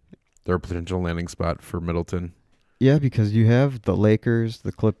 They're a potential landing spot for Middleton. Yeah, because you have the Lakers,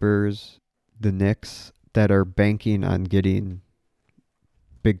 the Clippers, the Knicks that are banking on getting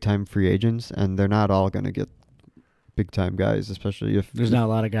big-time free agents, and they're not all going to get big-time guys, especially if... There's not a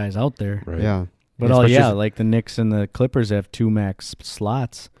lot of guys out there. Right. Yeah. But like the Knicks and the Clippers have 2 max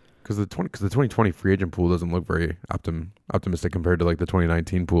slots. Because the 2020 free agent pool doesn't look very optimistic compared to the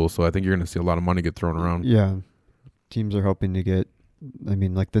 2019 pool, so I think you're going to see a lot of money get thrown around. Yeah. Teams are hoping to get... the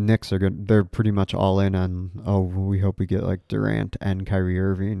Knicks are good. They're pretty much all in on, we hope we get Durant and Kyrie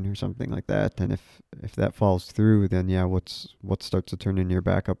Irving or something like that. And if that falls through, then what starts to turn into your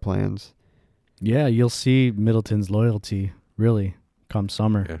backup plans? Yeah, you'll see Middleton's loyalty really come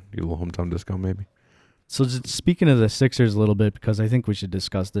summer. Yeah, get a little hometown discount maybe. So speaking of the Sixers a little bit, because I think we should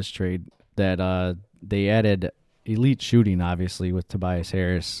discuss this trade, that they added elite shooting, obviously, with Tobias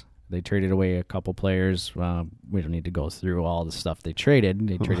Harris. They traded away a couple players. We don't need to go through all the stuff they traded.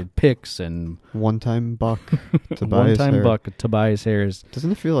 They traded picks and one-time buck. Tobias Harris.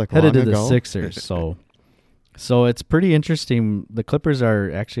 Doesn't it feel like headed long to ago? the Sixers? So it's pretty interesting. The Clippers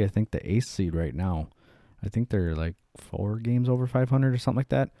are actually, I think, the 8th seed right now. I think they're like 4 games over 500 or something like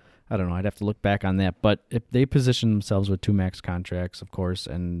that. I don't know. I'd have to look back on that. But if they position themselves with 2 max contracts, of course,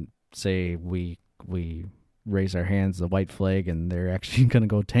 and say we raise our hands, the white flag, and they're actually going to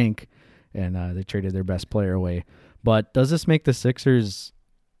go tank, and they traded their best player away. But does this make the Sixers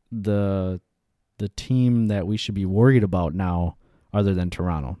the team that we should be worried about now, other than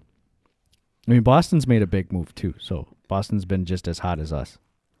Toronto? I mean, Boston's made a big move too, so Boston's been just as hot as us.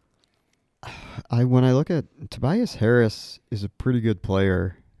 When I look at Tobias Harris is a pretty good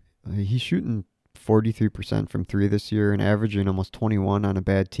player. He's shooting 43% from 3 this year and averaging almost 21 on a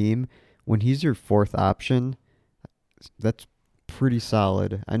bad team. When he's your 4th option, that's pretty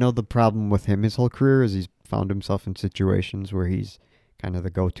solid. I know the problem with him his whole career is he's found himself in situations where he's kind of the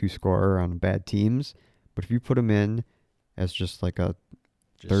go-to scorer on bad teams. But if you put him in as just like a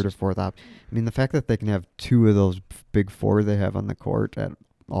 3rd or 4th option, I mean, the fact that they can have 2 of those big 4 they have on the court at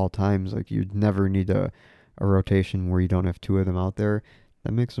all times, like you'd never need a rotation where you don't have 2 of them out there.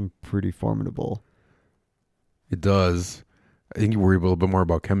 That makes them pretty formidable. It does. I think you worry a little bit more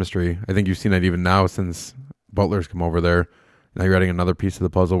about chemistry. I think you've seen that even now since Butler's come over there. Now you're adding another piece of the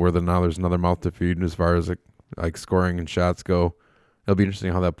puzzle where now there's another mouth to feed as far as like scoring and shots go. It'll be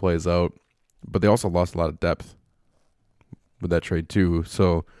interesting how that plays out. But they also lost a lot of depth with that trade too.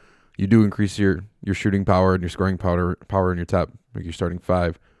 So you do increase your shooting power and your scoring power in your top, like your starting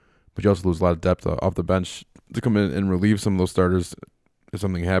 5. But you also lose a lot of depth off the bench to come in and relieve some of those starters if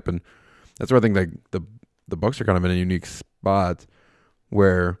something happened. That's where I think like the Bucks are kind of in a unique spot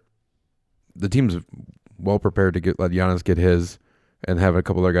where the team's well prepared to let Giannis get his and have a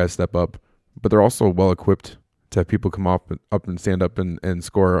couple other guys step up, but they're also well equipped to have people come up and stand up and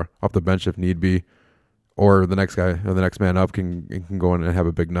score off the bench if need be, or the next guy or the next man up can go in and have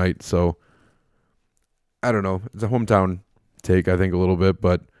a big night. So I don't know. It's a hometown take, I think, a little bit,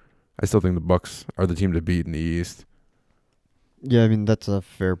 but I still think the Bucks are the team to beat in the East. Yeah, I mean, that's a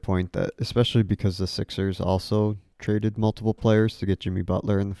fair point, that especially because the Sixers also traded multiple players to get Jimmy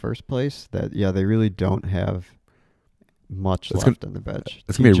Butler in the first place, that, yeah, they really don't have much left on the bench.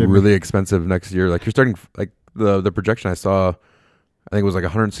 It's going to be really expensive next year. Like, you're starting, like, the projection I saw, I think it was like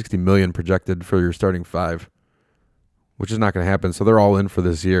 $160 million projected for your starting 5, which is not going to happen. So they're all in for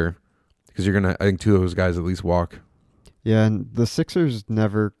this year because you're going to, I think 2 of those guys at least walk. Yeah, and the Sixers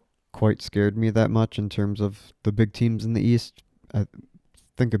never quite scared me that much in terms of the big teams in the East. I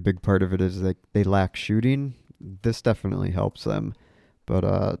think a big part of it is that they lack shooting. This definitely helps them.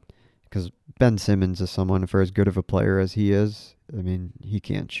 But because Ben Simmons is someone, for as good of a player as he is, I mean, he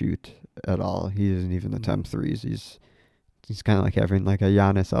can't shoot at all. He doesn't even attempt threes. He's kind of like having like a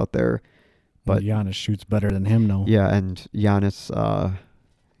Giannis out there. But Giannis shoots better than him, though. Yeah, and Giannis,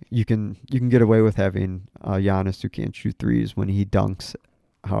 you can get away with having Giannis who can't shoot threes when he dunks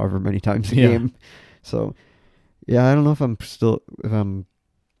however many times a game. So, yeah, I don't know if I'm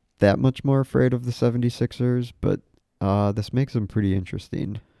that much more afraid of the 76ers, but this makes them pretty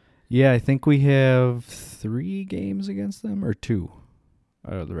interesting. Yeah, I think we have 3 games against them, or 2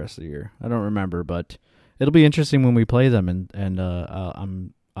 the rest of the year. I don't remember, but it'll be interesting when we play them, and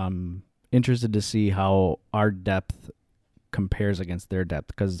I'm interested to see how our depth compares against their depth,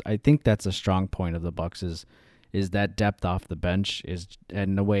 because I think that's a strong point of the Bucks is that depth off the bench is,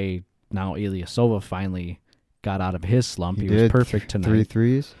 in a way, now Ilyasova finally got out of his slump. He was perfect tonight. 3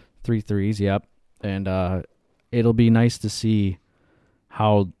 threes? 3 threes, yep. And it'll be nice to see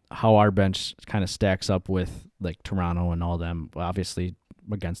how our bench kind of stacks up with like Toronto and all them. Obviously,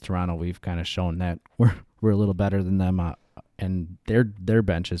 against Toronto, we've kind of shown that we're a little better than them, and their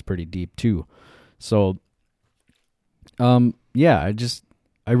bench is pretty deep too. So, yeah,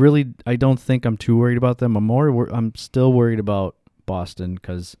 I don't think I'm too worried about them. I'm still worried about Boston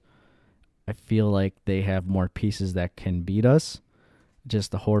because I feel like they have more pieces that can beat us.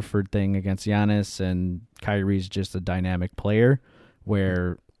 Just the Horford thing against Giannis, and Kyrie's just a dynamic player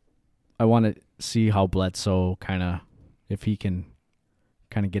where I want to see how Bledsoe if he can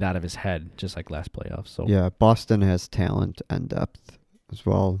kind of get out of his head, just like last playoff. So yeah, Boston has talent and depth as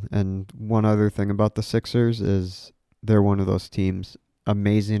well. And one other thing about the Sixers is they're one of those teams,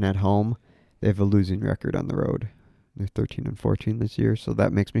 amazing at home. They have a losing record on the road. They're 13-14 this year, so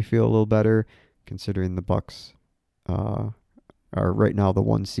that makes me feel a little better considering the Bucks are right now the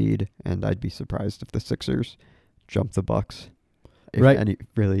 1 seed, and I'd be surprised if the Sixers jump the Bucks. If right.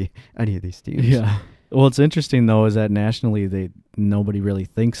 any of these teams. Yeah. What's interesting though is that nationally, nobody really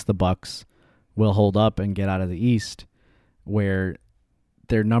thinks the Bucks will hold up and get out of the East, where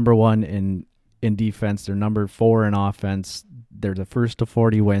they're number one in defense, they're number 4 in offense. They're the first to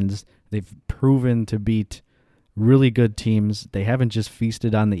 40 wins. They've proven to beat really good teams. They haven't just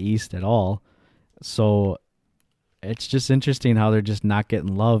feasted on the East at all. So it's just interesting how they're just not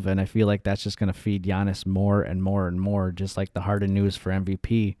getting love, and I feel like that's just going to feed Giannis more and more and more, just like the Harden news for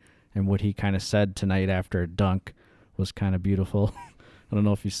MVP and what he kind of said tonight after a dunk was kind of beautiful. I don't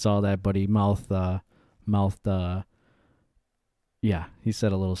know if you saw that, but he he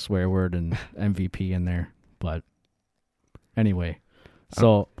said a little swear word and MVP in there. But anyway,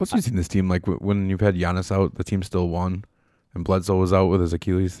 so plus you've seen this team, like when you've had Giannis out, the team still won, and Bledsoe was out with his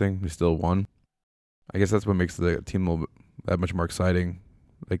Achilles thing, they still won. I guess that's what makes the team a little bit, that much more exciting.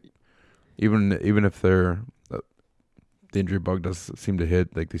 Like even if they're the injury bug does seem to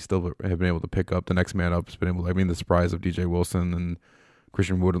hit, like they still have been able to pick up. The next man up has been able to, I mean, the surprise of DJ Wilson and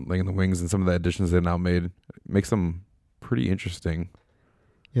Christian Wood laying the wings and some of the additions they've now made makes them pretty interesting.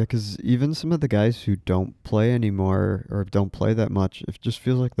 Yeah, because even some of the guys who don't play anymore or don't play that much, it just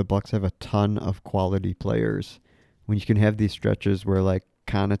feels like the Bucks have a ton of quality players. When you can have these stretches where like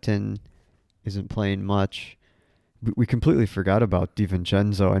Connaughton isn't playing much. We completely forgot about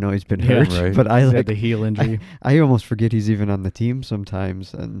DiVincenzo. I know he's been hurt, right. but he had the heel injury. I almost forget he's even on the team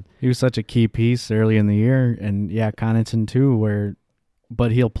sometimes. And he was such a key piece early in the year, and Connaughton too.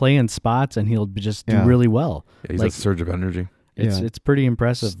 But he'll play in spots and he'll just do really well. Yeah, he's a surge of energy. It's pretty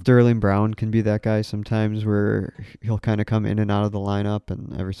impressive. Sterling Brown can be that guy sometimes where he'll kind of come in and out of the lineup,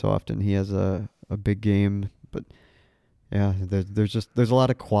 and every so often he has a big game. But yeah, there's a lot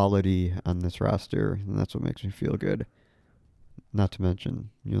of quality on this roster, and that's what makes me feel good. Not to mention,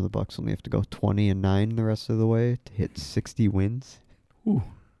 the Bucks only have to go 20-9 the rest of the way to hit 60 wins. Ooh.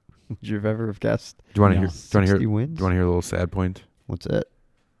 Would you have ever have guessed? Do you want to hear? 60 wins? Do you want to hear a little sad point? What's it?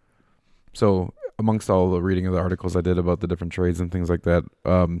 So, amongst all the reading of the articles I did about the different trades and things like that,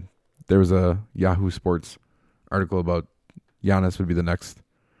 there was a Yahoo Sports article about Giannis would be the next.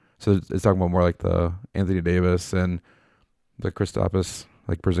 So it's talking about more like the Anthony Davis and the Kristaps,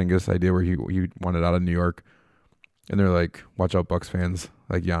 like Porzingis idea where he wanted out of New York. And they're like, watch out, Bucks fans.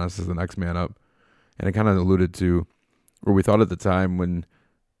 Like, Giannis is the next man up. And it kind of alluded to where we thought at the time when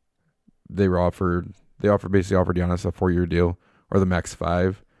basically offered Giannis a 4-year deal or the max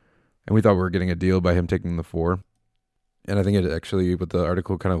 5. And we thought we were getting a deal by him taking the 4. And I think it actually, what the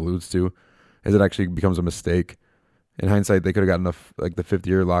article kind of alludes to, is it actually becomes a mistake. In hindsight, they could have gotten the 5th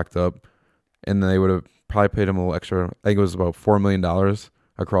year locked up, and they would have probably paid him a little extra. I think it was about $4 million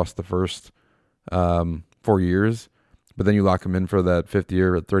across the first 4 years. But then you lock him in for that 5th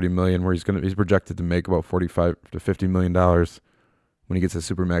year at $30 million, where he's projected to make about $45 to $50 million when he gets a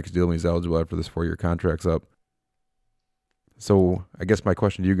supermax deal when he's eligible after this 4-year contract's up. So I guess my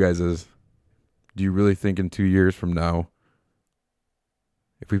question to you guys is, do you really think in 2 years from now,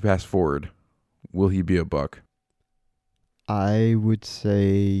 if we pass forward, will he be a Buck? I would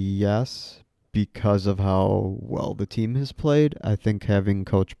say yes, because of how well the team has played. I think having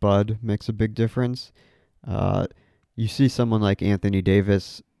Coach Bud makes a big difference. You see someone like Anthony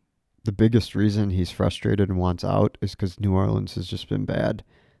Davis, the biggest reason he's frustrated and wants out is because New Orleans has just been bad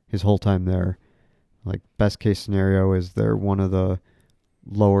his whole time there. Like, best case scenario is they're one of the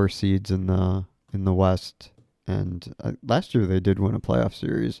lower seeds in the West. And last year they did win a playoff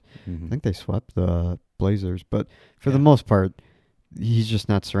series. Mm-hmm. I think they swept the Blazers. But for the most part, he's just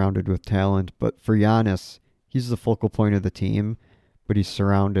not surrounded with talent. But for Giannis, he's the focal point of the team, but he's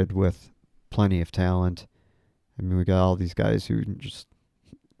surrounded with plenty of talent. I mean, we got all these guys who just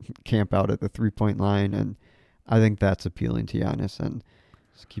camp out at the 3-point line, and I think that's appealing to Giannis. And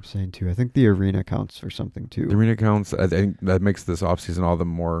just keep saying, too, I think the arena counts for something, too. The arena counts. I think that makes this offseason all the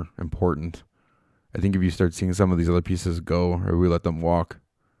more important. I think if you start seeing some of these other pieces go, or we let them walk,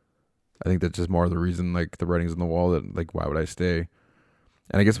 I think that's just more of the reason, like, the writing's on the wall that, like, why would I stay?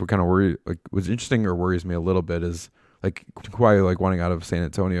 And I guess what kind of what's interesting or worries me a little bit is, like, Kawhi, like, wanting out of San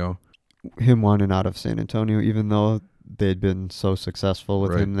Antonio. Him wanting out of San Antonio, even though they'd been so successful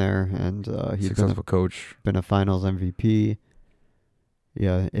with him there, and he's successful coach, been a Finals MVP.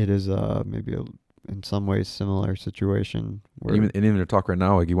 Yeah, it is maybe in some ways similar situation. Where even their talk right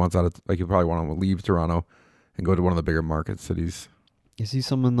now, like he wants out of, like he probably want to leave Toronto and go to one of the bigger market cities. Is he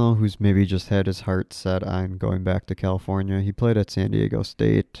someone though who's maybe just had his heart set on going back to California? He played at San Diego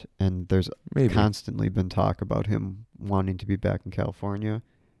State, and there's constantly been talk about him wanting to be back in California.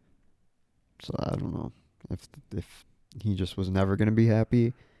 So I don't know if he just was never going to be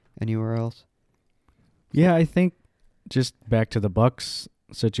happy anywhere else. Yeah, I think just back to the Bucks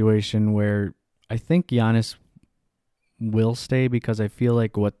situation where I think Giannis will stay because I feel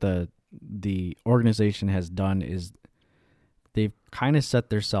like what the organization has done is they've kind of set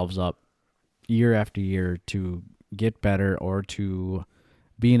themselves up year after year to get better or to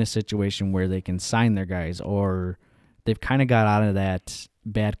be in a situation where they can sign their guys, or they've kind of got out of that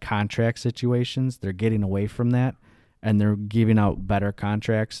bad contract situations. They're getting away from that, and they're giving out better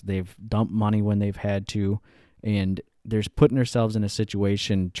contracts. They've dumped money when they've had to, and they're putting themselves in a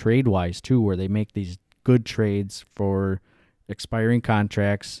situation trade-wise too where they make these good trades for expiring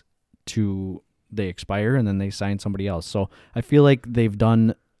contracts they expire and then they sign somebody else. So I feel like they've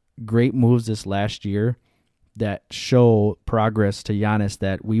done great moves this last year that show progress to Giannis,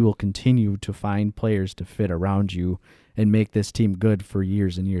 that we will continue to find players to fit around you and make this team good for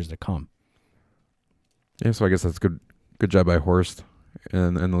years and years to come. Yeah, so I guess that's good job by Horst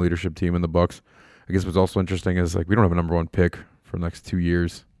and the leadership team and the Bucks. I guess what's also interesting is like we don't have a number one pick for the next 2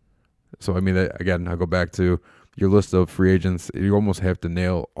 years. So, I mean, again, I'll go back to your list of free agents. You almost have to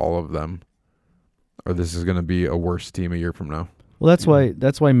nail all of them, or this is going to be a worse team a year from now. Well,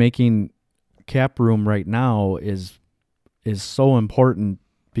 that's why making cap room right now is so important,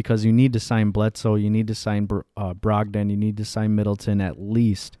 because you need to sign Bledsoe, you need to sign Brogdon, you need to sign Middleton at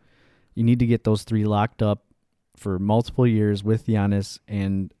least. You need to get those three locked up for multiple years with Giannis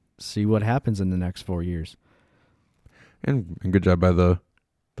and see what happens in the next 4 years. And good job by the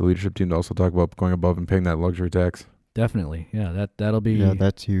leadership team to also talk about going above and paying that luxury tax. Definitely. Yeah, that'll be... Yeah,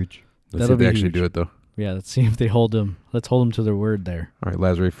 that's huge. Let's see if they actually do it, though. Yeah, let's see if they hold them. Let's hold them to their word there. All right,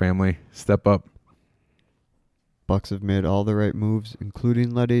 Lazare family, step up. Bucks have made all the right moves,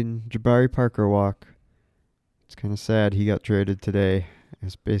 including letting Jabari Parker walk. It's kind of sad he got traded today.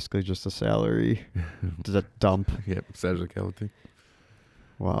 It's basically just a salary. It's a dump. Yep, sagicality.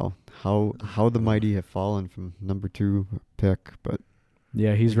 Wow. How the mighty have fallen from number 2 pick, but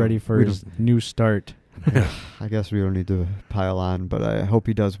yeah, he's ready for his new start. I guess we don't need to pile on, but I hope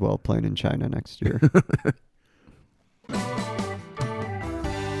he does well playing in China next year.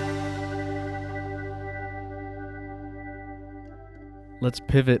 Let's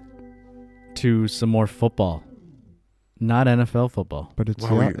pivot to some more football. Not NFL football. But it's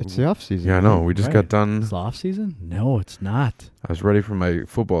the off season. Yeah, I know. We just got done. It's the off season? No, it's not. I was ready for my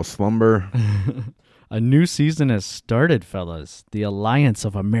football slumber. A new season has started, fellas. The Alliance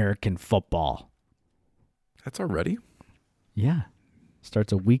of American Football. That's already? Yeah.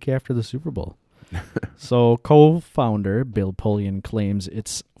 Starts a week after the Super Bowl. So co-founder Bill Polian claims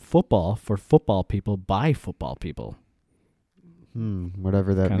it's football for football people by football people.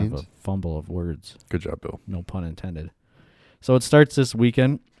 Whatever that means. Kind of a fumble of words. Good job, Bill. No pun intended. So it starts this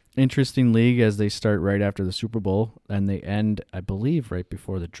weekend. Interesting league as they start right after the Super Bowl, and they end, I believe, right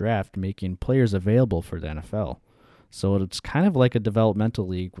before the draft, making players available for the NFL. So it's kind of like a developmental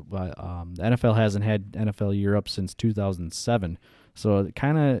league. But, the NFL hasn't had NFL Europe since 2007, so it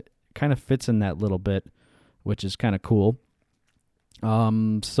kind of fits in that little bit, which is kind of cool.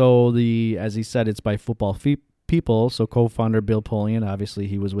 So as he said, it's by football people. So co-founder Bill Polian, obviously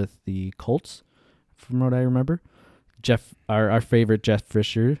he was with the Colts, from what I remember. Jeff, our favorite Jeff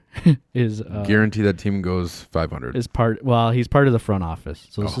Fisher, is guarantee that team goes 500. He's part of the front office.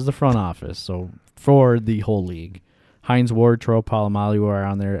 So this is the front office. So for the whole league, Heinz Ward, Tro Palomalu are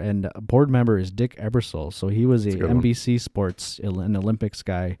on there, and a board member is Dick Ebersol. So he was a NBC Sports an Olympics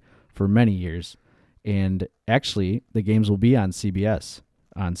guy for many years, and actually the games will be on CBS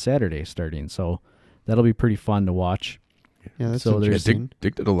on Saturday starting. So that'll be pretty fun to watch. Yeah, that's interesting.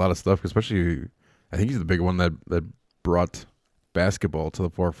 Dick did a lot of stuff, especially I think he's the big one that brought basketball to the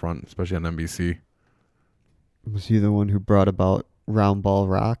forefront, especially on NBC. Was he the one who brought about Round Ball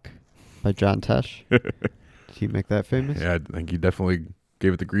Rock by John Tesh? Did he make that famous? Yeah, I think he definitely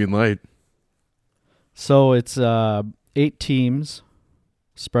gave it the green light. So it's 8 teams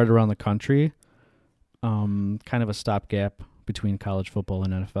spread around the country. Kind of a stopgap between college football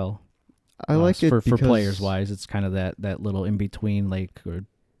and NFL. I like it for players wise. It's kind of that little in between, like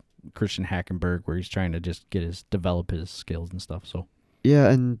Christian Hackenberg, where he's trying to just develop his skills and stuff. So yeah,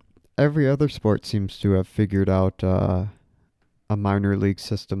 and every other sport seems to have figured out a minor league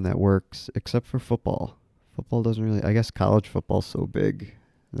system that works, except for football. Football doesn't really. I guess college football's so big,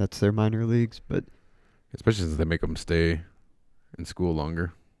 that's their minor leagues, but especially since they make them stay in school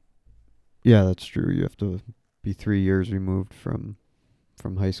longer. Yeah, that's true. You have to be 3 years removed from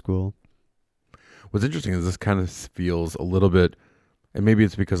high school. What's interesting is this kind of feels a little bit, and maybe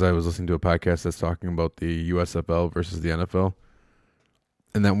it's because I was listening to a podcast that's talking about the USFL versus the NFL,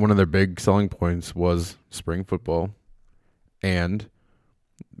 and that one of their big selling points was spring football and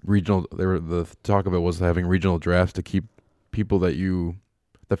regional. The talk of it was having regional drafts to keep people that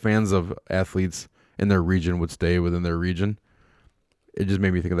the fans of athletes in their region would stay within their region. It just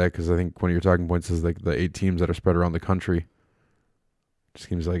made me think of that because I think one of your talking points is like the 8 teams that are spread around the country. Just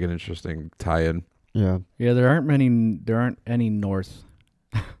seems like an interesting tie-in. Yeah. Yeah, there aren't any north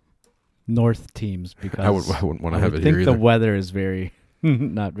teams because I wouldn't want to have it I think here the either. weather is very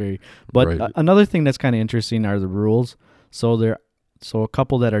not very. But Right. Another thing that's kind of interesting are the rules. So a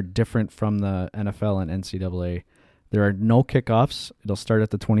couple that are different from the NFL and NCAA. There are no kickoffs. It'll start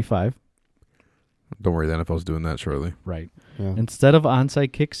at the 25. Don't worry, the NFL's doing that shortly. Right. Yeah. Instead of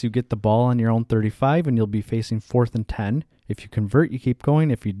onside kicks, you get the ball on your own 35, and you'll be facing 4th and 10. If you convert, you keep going.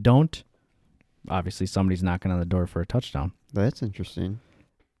 If you don't, obviously somebody's knocking on the door for a touchdown. That's interesting.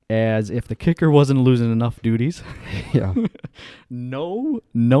 As if the kicker wasn't losing enough duties. Yeah. No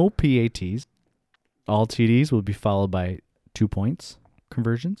PATs. All TDs will be followed by 2 points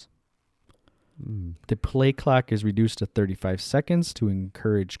conversions. The play clock is reduced to 35 seconds to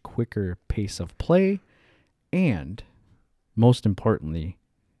encourage quicker pace of play. And, most importantly,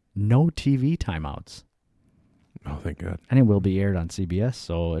 no TV timeouts. Oh, thank God. And it will be aired on CBS,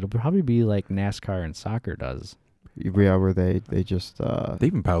 so it'll probably be like NASCAR and soccer does. Yeah, where they just They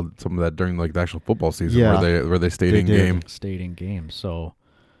even piled some of that during like the actual football season Yeah. where they stayed in did. game. Stayed in game. So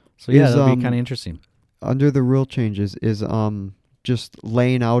yeah, Is, that'll be kind of interesting. under the rule changes is just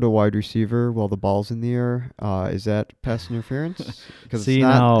laying out a wide receiver while the ball's in the air. Is that pass interference? Because See,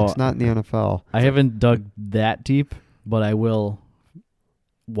 it's not in the NFL. I haven't dug that deep, but I will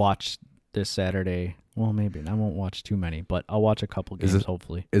watch this Saturday. Well, maybe I won't watch too many, but I'll watch a couple games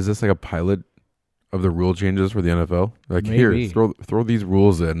hopefully. Is this like a pilot of the rule changes for the NFL? Like, Maybe. here, throw these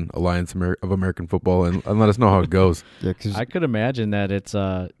rules in, Alliance of American Football, and let us know how it goes. Yeah, because I could imagine that it's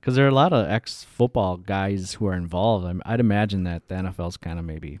because there are a lot of ex-football guys who are involved. I'd imagine that the NFL's kind of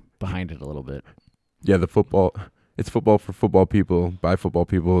maybe behind it a little bit. Yeah, it's football for football people, by football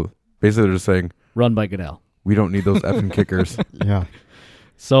people. Basically, they're just saying, Run by Goodell. we don't need those effing kickers. yeah,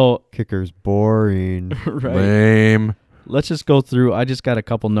 So kicker's boring. right. Lame. Let's just go through. I just got a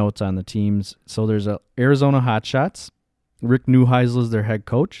couple notes on the teams. So there's Arizona Hotshots. Rick Neuheisel is their head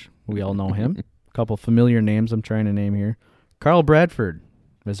coach. We all know him. A couple familiar names I'm trying to name here. Carl Bradford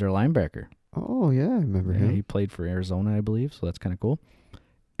is their linebacker. Oh yeah, I remember Yeah, him. he played for Arizona, I believe, so that's kind of cool.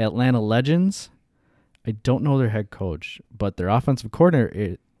 Atlanta Legends. I don't know their head coach, but their offensive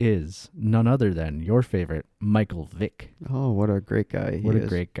coordinator is none other than your favorite, Michael Vick. Oh, what a great guy! What a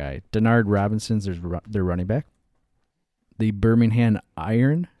great guy. Denard Robinson's their running back. The Birmingham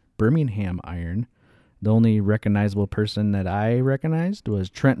Iron. The only recognizable person that I recognized was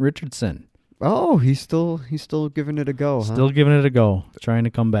Trent Richardson. Oh, he's still giving it a go. Still giving it a go, trying to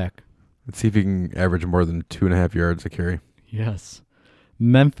come back. Let's see if he can average more than 2.5 yards a carry. Yes.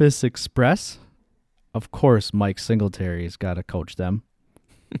 Memphis Express. Of course, Mike Singletary's got to coach them.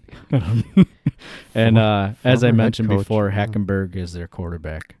 And as I Former mentioned head coach, before, yeah. Hackenberg is their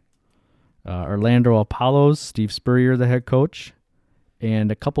quarterback. Orlando Apollos, Steve Spurrier, the head coach,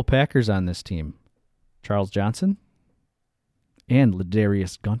 and a couple Packers on this team. Charles Johnson and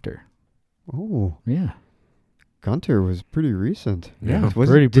Ladarius Gunter. Oh, Yeah. Gunter was pretty recent. Yeah. Was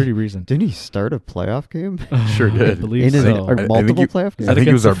pretty recent. Didn't he start a playoff game? Sure I did. believe In so. or multiple playoff I games? think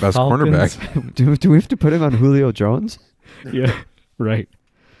he was our Against best the Falcons. cornerback. Do we have to put him on Julio Jones? Yeah, right.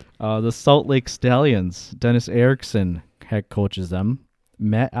 The Salt Lake Stallions, Dennis Erickson head coaches them.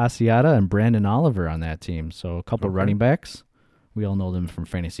 Matt Asiata and Brandon Oliver on that team. So a couple Okay. running backs. We all know them from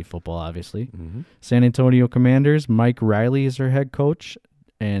fantasy football, obviously. Mm-hmm. San Antonio Commanders, Mike Riley is their head coach,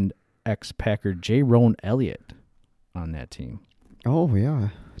 and ex-Packer J. Roan Elliott on that team. Oh yeah.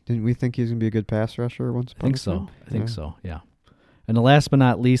 Didn't we think he was gonna be a good pass rusher once I upon think a so. time? I think Yeah. so, yeah. And the last but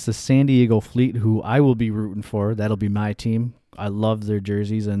not least, the San Diego Fleet, who I will be rooting for. That'll be my team. I love their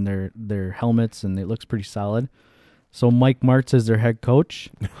jerseys and their helmets, and it looks pretty solid. So Mike Martz is their head coach,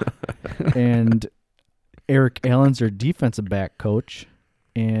 and Eric Allen's their defensive back coach.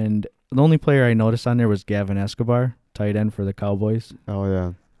 And the only player I noticed on there was Gavin Escobar, tight end for the Cowboys. Oh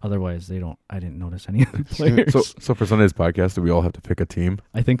yeah. Otherwise, I didn't notice any of the players. So for Sunday's podcast, do we all have to pick a team?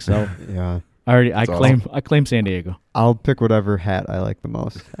 I think so. Yeah. I That's claim San Diego. I'll pick whatever hat I like the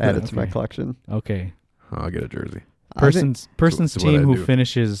most. Add it to my Okay. collection. Okay. I'll get a jersey. Person's that's what team I who do.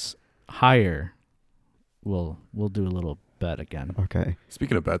 finishes higher, we'll do a little bet again. Okay.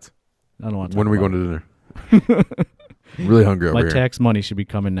 Speaking of bets, I don't want to. when are we going to dinner? Really hungry over My here. tax money should be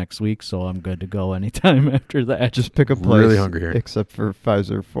coming next week, so I'm good to go anytime after that. Just pick a place. Really hungry here. Except for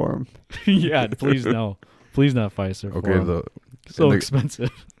Pfizer Forum. Yeah, please no, please not Pfizer. Okay, Forum. So and the- expensive.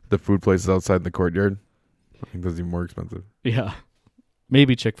 the food places outside in the courtyard. I think that's even more expensive. Yeah,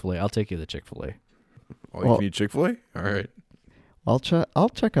 maybe Chick-fil-A. I'll take you to Chick-fil-A. Oh, you Well- can eat Chick-fil-A? All right. I'll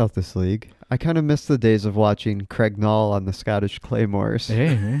check out this league. I kind of miss the days of watching Craig Nall on the Scottish Claymores.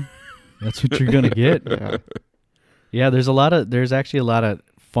 Hey, man. That's what you're gonna get. Yeah, there's actually a lot of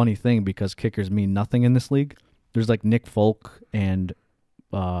funny thing because kickers mean nothing in this league. There's like Nick Folk and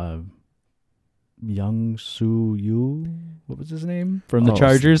Young Soo Yu. What was his name? From the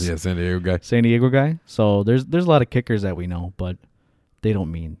Chargers. Yeah, San Diego guy. So there's a lot of kickers that we know, but they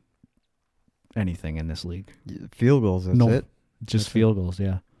don't mean anything in this league. Field goals, that's it? Just field goals,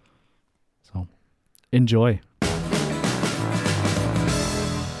 yeah. So enjoy.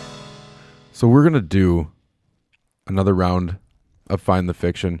 So we're going to do another round of Find the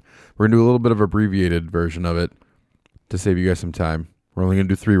Fiction. We're going to do a little bit of abbreviated version of it to save you guys some time. We're only going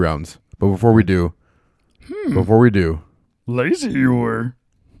to do 3 rounds. But before we do, lazy you were.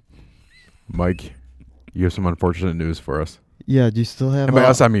 Mike, you have some unfortunate news for us. Yeah, do you still have... And by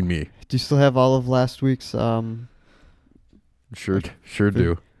us, I mean me. Do you still have all of last week's... Sure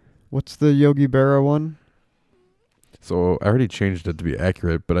do. What's the Yogi Berra one? So I already changed it to be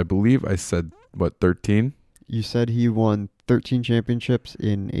accurate, but I believe I said, 13? You said he won 13 championships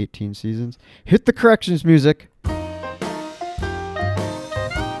in 18 seasons. Hit the corrections music.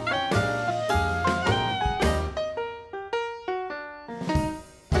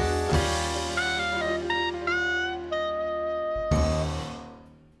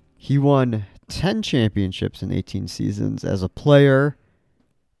 He won 10 championships in 18 seasons as a player,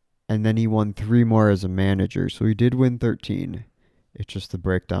 and then he won 3 more as a manager. So he did win 13. It's just the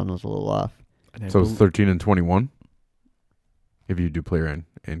breakdown was a little off. So it's 13 and 21? If you do player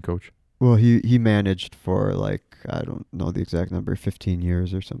and coach? Well, he managed for, like, I don't know the exact number, 15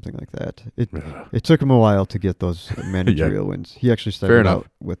 years or something like that. It took him a while to get those managerial wins. He actually started out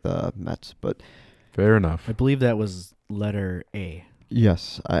with Mets, but... Fair enough. I believe that was letter A.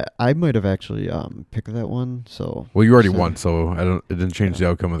 Yes, I might have actually picked that one. So well, you already won, so it didn't change the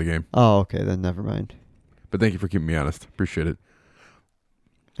outcome of the game. Oh, okay, then never mind. But thank you for keeping me honest. Appreciate it.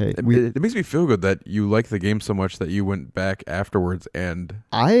 Hey, it makes me feel good that you like the game so much that you went back afterwards and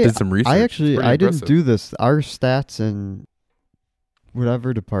did some research. I didn't do this. Our stats and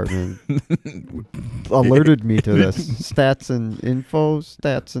whatever department alerted me to this. Stats and info,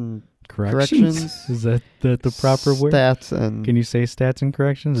 stats and corrections. Is that the proper word? Stats and... Can you say stats and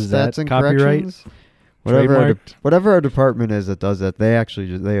corrections? Is stats that and copyright? Whatever our department is that does that, they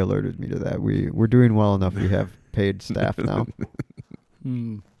alerted me to that. We're doing well enough. We have paid staff now.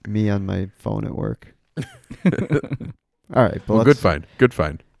 Me on my phone at work. All right. Well, good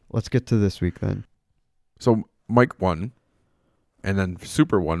find. Let's get to this week then. So Mike won, and then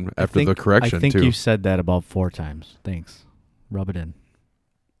Super won after the correction, I think too. you said that about 4 times. Thanks. Rub it in.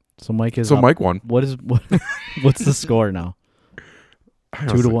 So Mike is. So up. Mike won. What's the score now?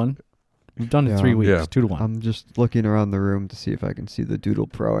 2-1. We've done it 3 weeks. Yeah. 2-1. I'm just looking around the room to see if I can see the Doodle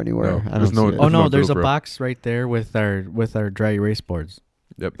Pro anywhere. No, I don't see it. Oh no, there's Doodle a Pro. box right there with our dry erase boards.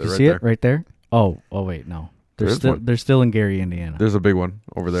 Yep, they're You right see there. it right there? Oh wait, no. They're still in Gary, Indiana. There's a big one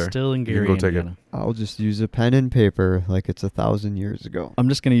over there. Still in You Gary, can go Indiana. take I'll just use a pen and paper like it's 1,000 years ago. I'm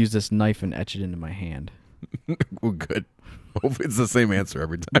just gonna use this knife and etch it into my hand. Well, good. Hopefully it's the same answer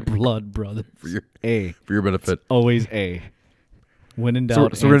every time. Blood brothers. For your A. benefit. It's always A. When in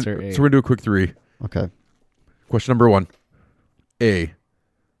doubt, answer A. So we're gonna do a quick 3. Okay. Question number 1. A.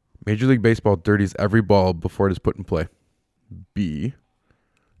 Major League Baseball dirties every ball before it is put in play. B.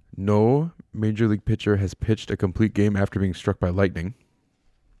 No Major League pitcher has pitched a complete game after being struck by lightning.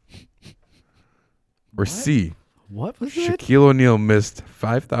 Or C. What was that? Shaquille O'Neal missed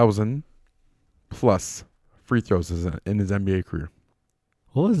 5,000 plus free throws in his NBA career.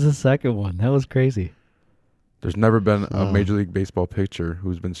 What was the second one? That was crazy. There's never been a Major League Baseball pitcher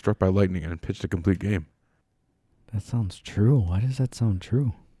who's been struck by lightning and pitched a complete game. That sounds true. Why does that sound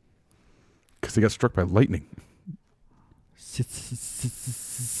true? Because he got struck by lightning.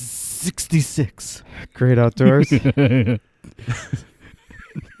 66. Great outdoors. Okay,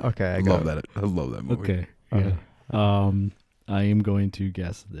 I love that. I love that movie. Okay. Yeah. I am going to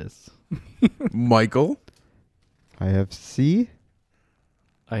guess this. Michael? I have C.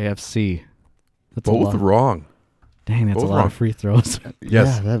 I have C. That's Both wrong. Dang, that's Both a lot wrong. of free throws.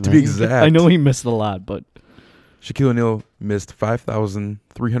 Yes, Yeah, to be exact. I know he missed a lot, but Shaquille O'Neal missed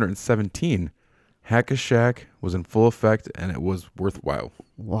 5,317. Hack-a-Shack was in full effect, and it was worthwhile.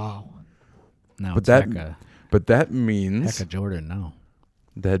 Wow. now But it's that But that means Hecka Jordan now.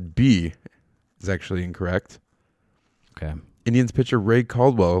 that B is actually incorrect. Okay. Indians pitcher Ray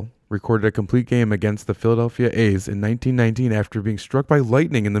Caldwell recorded a complete game against the Philadelphia A's in 1919 after being struck by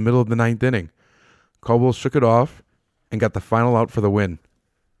lightning in the middle of the 9th inning. Caldwell shook it off and got the final out for the win.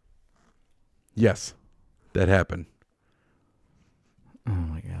 Yes, that happened. Oh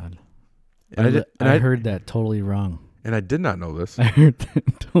my god! And I heard that totally wrong. And I did not know this. I heard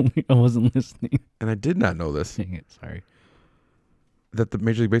that totally. I wasn't listening. And I did not know this. Dang it! Sorry. That the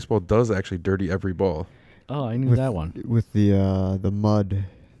Major League Baseball does actually dirty every ball. Oh, I knew that one. With the mud,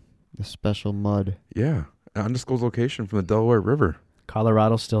 the special mud. Yeah. An undisclosed location from the Delaware River.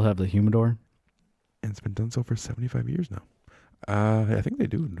 Colorado still have the humidor? And it's been done so for 75 years now. I think they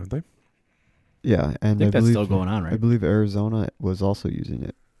do, don't they? Yeah, and I think that's still going on, right? I believe Arizona was also using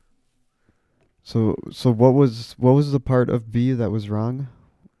it. So what was the part of B that was wrong?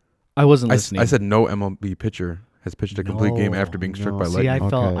 I wasn't listening. I said no MLB pitcher has pitched a complete game after being struck by See,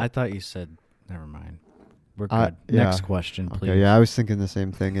 lightning. I thought you said. Never mind. We're good. Yeah. Next question, please. Okay, yeah, I was thinking the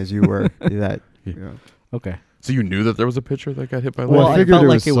same thing as you were. Yeah. Okay. So you knew that there was a pitcher that got hit by Well, lightning? I figured felt it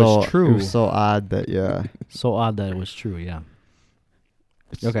like was it was true. It was so odd that So odd that it was true. Yeah.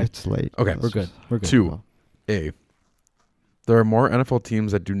 Okay. It's late. Okay. We're good. We're good. 2A. There are more NFL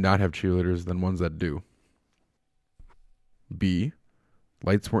teams that do not have cheerleaders than ones that do. B.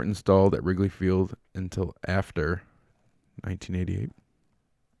 Lights weren't installed at Wrigley Field until after 1988.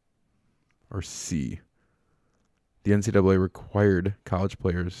 Or C. The NCAA required college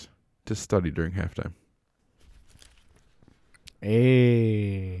players to study during halftime.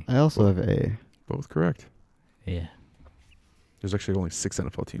 A. I also have A. Both correct. Yeah. There's actually only 6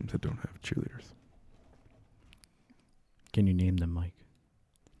 NFL teams that don't have cheerleaders. Can you name them, Mike?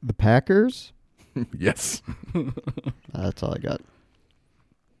 The Packers? Yes. That's all I got.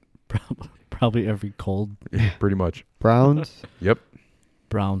 Probably every cold. Yeah, pretty much. Browns? Yep.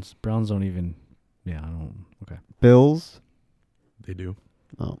 Browns don't even. Yeah, I don't. Okay. Bills? They do.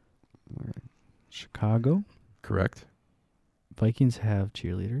 Oh. All right. Chicago. Correct. Vikings have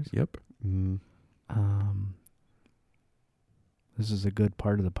cheerleaders. Yep. Mm. This is a good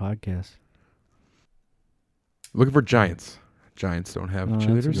part of the podcast. Looking for Giants. Giants don't have Oh, that's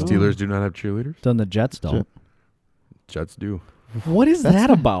cheerleaders. a good Steelers one. do not have cheerleaders. Then the Jets don't. Jets do. What is That's that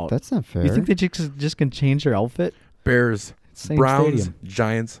not- about? That's not fair. You think they just can change their outfit? Bears, Same Browns, stadium.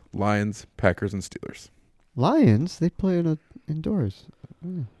 Giants, Lions, Packers, and Steelers. Lions? They play indoors.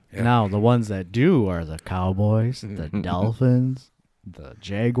 Mm. Yeah. Now the ones that do are the Cowboys, the Dolphins, the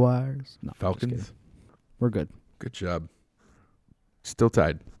Jaguars, no, I'm just Falcons. kidding. We're good. Good job. Still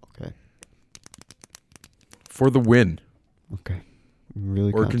tied. Okay. For the win. Okay. I'm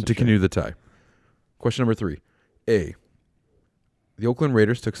really Or to continue the tie. Question number 3. A. The Oakland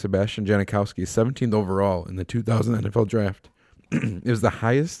Raiders took Sebastian Janikowski 17th overall in the 2000 NFL Draft. It was the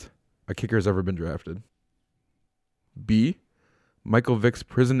highest a kicker has ever been drafted. B. Michael Vick's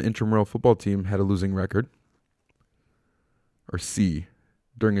prison intramural football team had a losing record. Or C.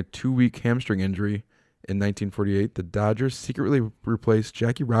 During a 2-week hamstring injury in 1948, the Dodgers secretly replaced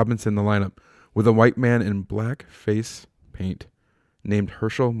Jackie Robinson in the lineup with a white man in black face paint named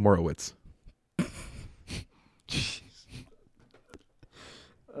Herschel Morowitz.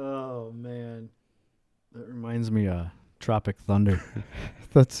 Oh man, that reminds me of Tropic Thunder.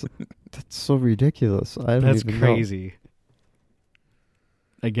 That's so ridiculous. I don't That's even crazy.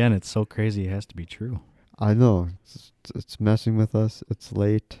 Again, it's so crazy. It has to be true. know. I know. It's messing with us. It's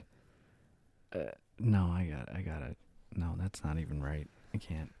late. No, I got it. No, that's not even right. I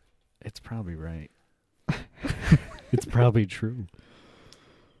can't. It's probably right. It's probably true.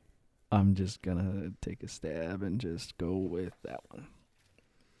 I'm just gonna take a stab and just go with that one.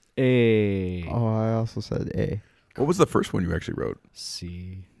 A. Oh, I also said A. What was the first one you actually wrote?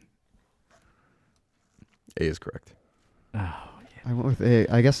 C. A is correct. Oh, I went with A.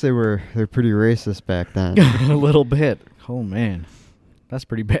 I guess they're pretty racist back then. yeah. A little bit. Oh man, that's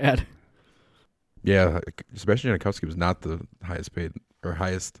pretty bad. Yeah, Sebastian Janikowski was not the highest paid or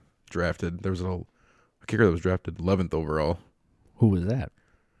highest drafted. There was a kicker that was drafted 11th overall. Who was that?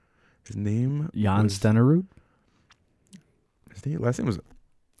 His name Jan was, Stenerud? last name was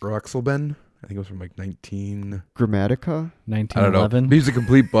Roxelben. I think it was from like 19... Grammatica? 1911. He was a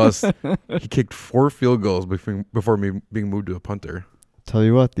complete bust. He kicked 4 field goals before being moved to a punter. Tell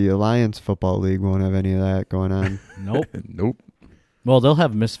you what, the Alliance Football League won't have any of that going on. Nope. Nope. Well, they'll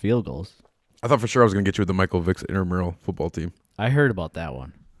have missed field goals. I thought for sure I was going to get you with the Michael Vick's intramural football team. I heard about that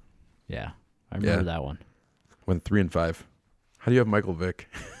one. Yeah, I remember that one. Went 3-5. How do you have Michael Vick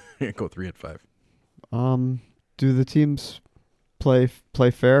go 3-5? Do the teams play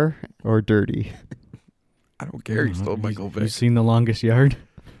fair or dirty? I don't care. He's still Michael You Vick. seen The Longest Yard?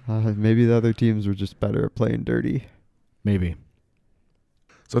 Maybe the other teams were just better at playing dirty. Maybe.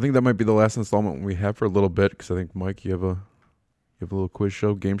 So I think that might be the last installment we have for a little bit, because I think, Mike, you have a little quiz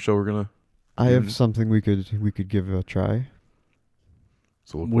show, game show we're gonna. I have something we could give a try.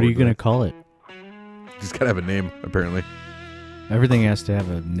 So What are you gonna call it? He's gotta have a name, apparently. Everything has to have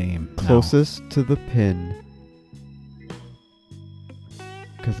a name. now. Closest to the pin.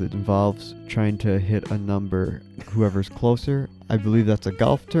 Because it involves trying to hit a number. Whoever's closer. I believe that's a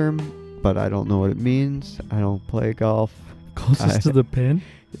golf term, but I don't know what it means. I don't play golf. Closest to the pin?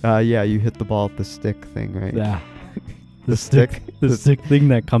 Yeah, you hit the ball with the stick thing, right? Yeah. The stick? The stick thing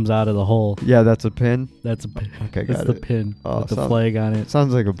that comes out of the hole. Yeah, that's a pin. That's a pin. Okay, That's got the it. pin Oh, with the flag on it.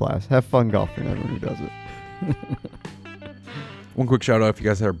 Sounds like a blast. Have fun golfing, everyone who does it. One quick shout out if you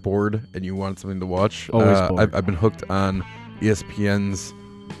guys are bored and you want something to watch. Always bored. I've been hooked on ESPN's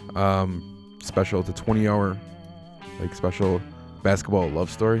special. It's a 20-hour special basketball love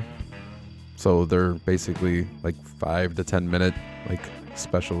story. So they're basically 5 to 10 minute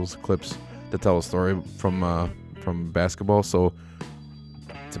specials, clips that tell a story from basketball. So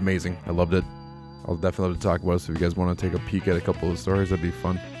it's amazing. I loved it. I'll definitely love to talk about it. So if you guys want to take a peek at a couple of the stories, that'd be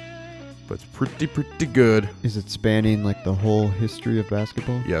fun. But it's pretty good. Is it spanning the whole history of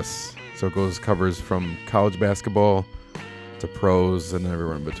basketball? Yes. So it covers from college basketball to pros and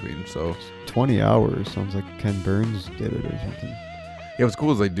everywhere in between. So 20 hours. Sounds like Ken Burns did it or something. yeah, what's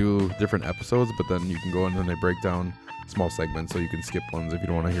cool is they do different episodes, but then you can go in and they break down small segments, so you can skip ones if you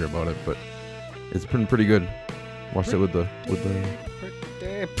don't want to hear about it. But it's pretty good. Watched it with the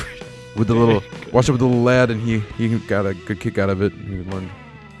little lad, and he got a good kick out of it. And he learned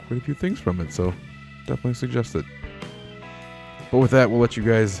quite a few things from it, so definitely suggest it. But with that, we'll let you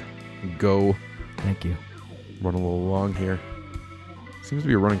guys go. Thank you. Run a little long here. Seems to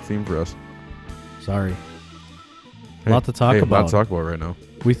be a running theme for us. Sorry. A lot to talk A lot about. to talk about right now.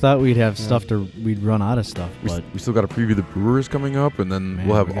 We thought we'd have stuff we'd run out of stuff, but We still got to preview the Brewers coming up, and then Man,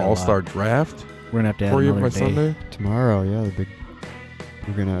 we'll we have got a All-Star Draft we're going to have to add for you another by day. Sunday. Tomorrow, yeah,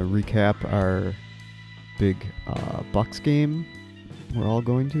 we're gonna recap our big Bucks game. We're all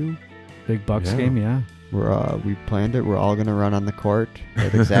going to. Big Bucks Yeah. game, yeah. We planned it. We're all gonna run on the court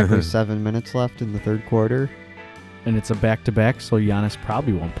with exactly 7 minutes left in the third quarter. And it's a back-to-back, so Giannis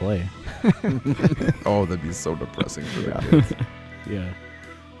probably won't play. Oh, that'd be so depressing for the Yeah. kids. Yeah.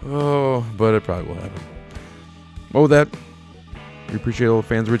 Oh, but it probably will happen. Well, with that, we appreciate all the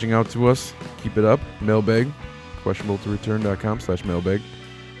fans reaching out to us. Keep it up. Mailbag, questionabletoreturn.com/mailbag.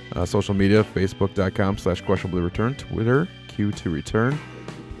 Social media, facebook.com/questionablereturn. Twitter, Q2return.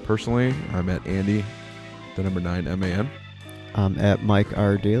 Personally, I'm at Andy, the number 9, MAN. At Mike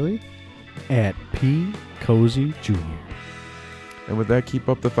R. Daly. At P. Cozy Jr. And with that, keep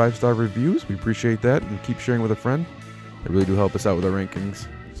up the 5-star reviews. We appreciate that. And keep sharing with a friend. They really do help us out with our rankings.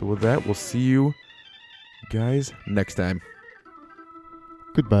 So with that, we'll see you guys next time.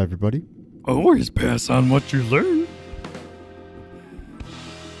 Goodbye, everybody. Always pass on what you learn.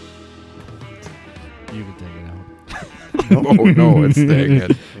 You can take it out. Oh, no, it's staying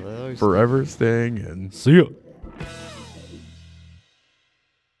in. Forever staying in. See ya.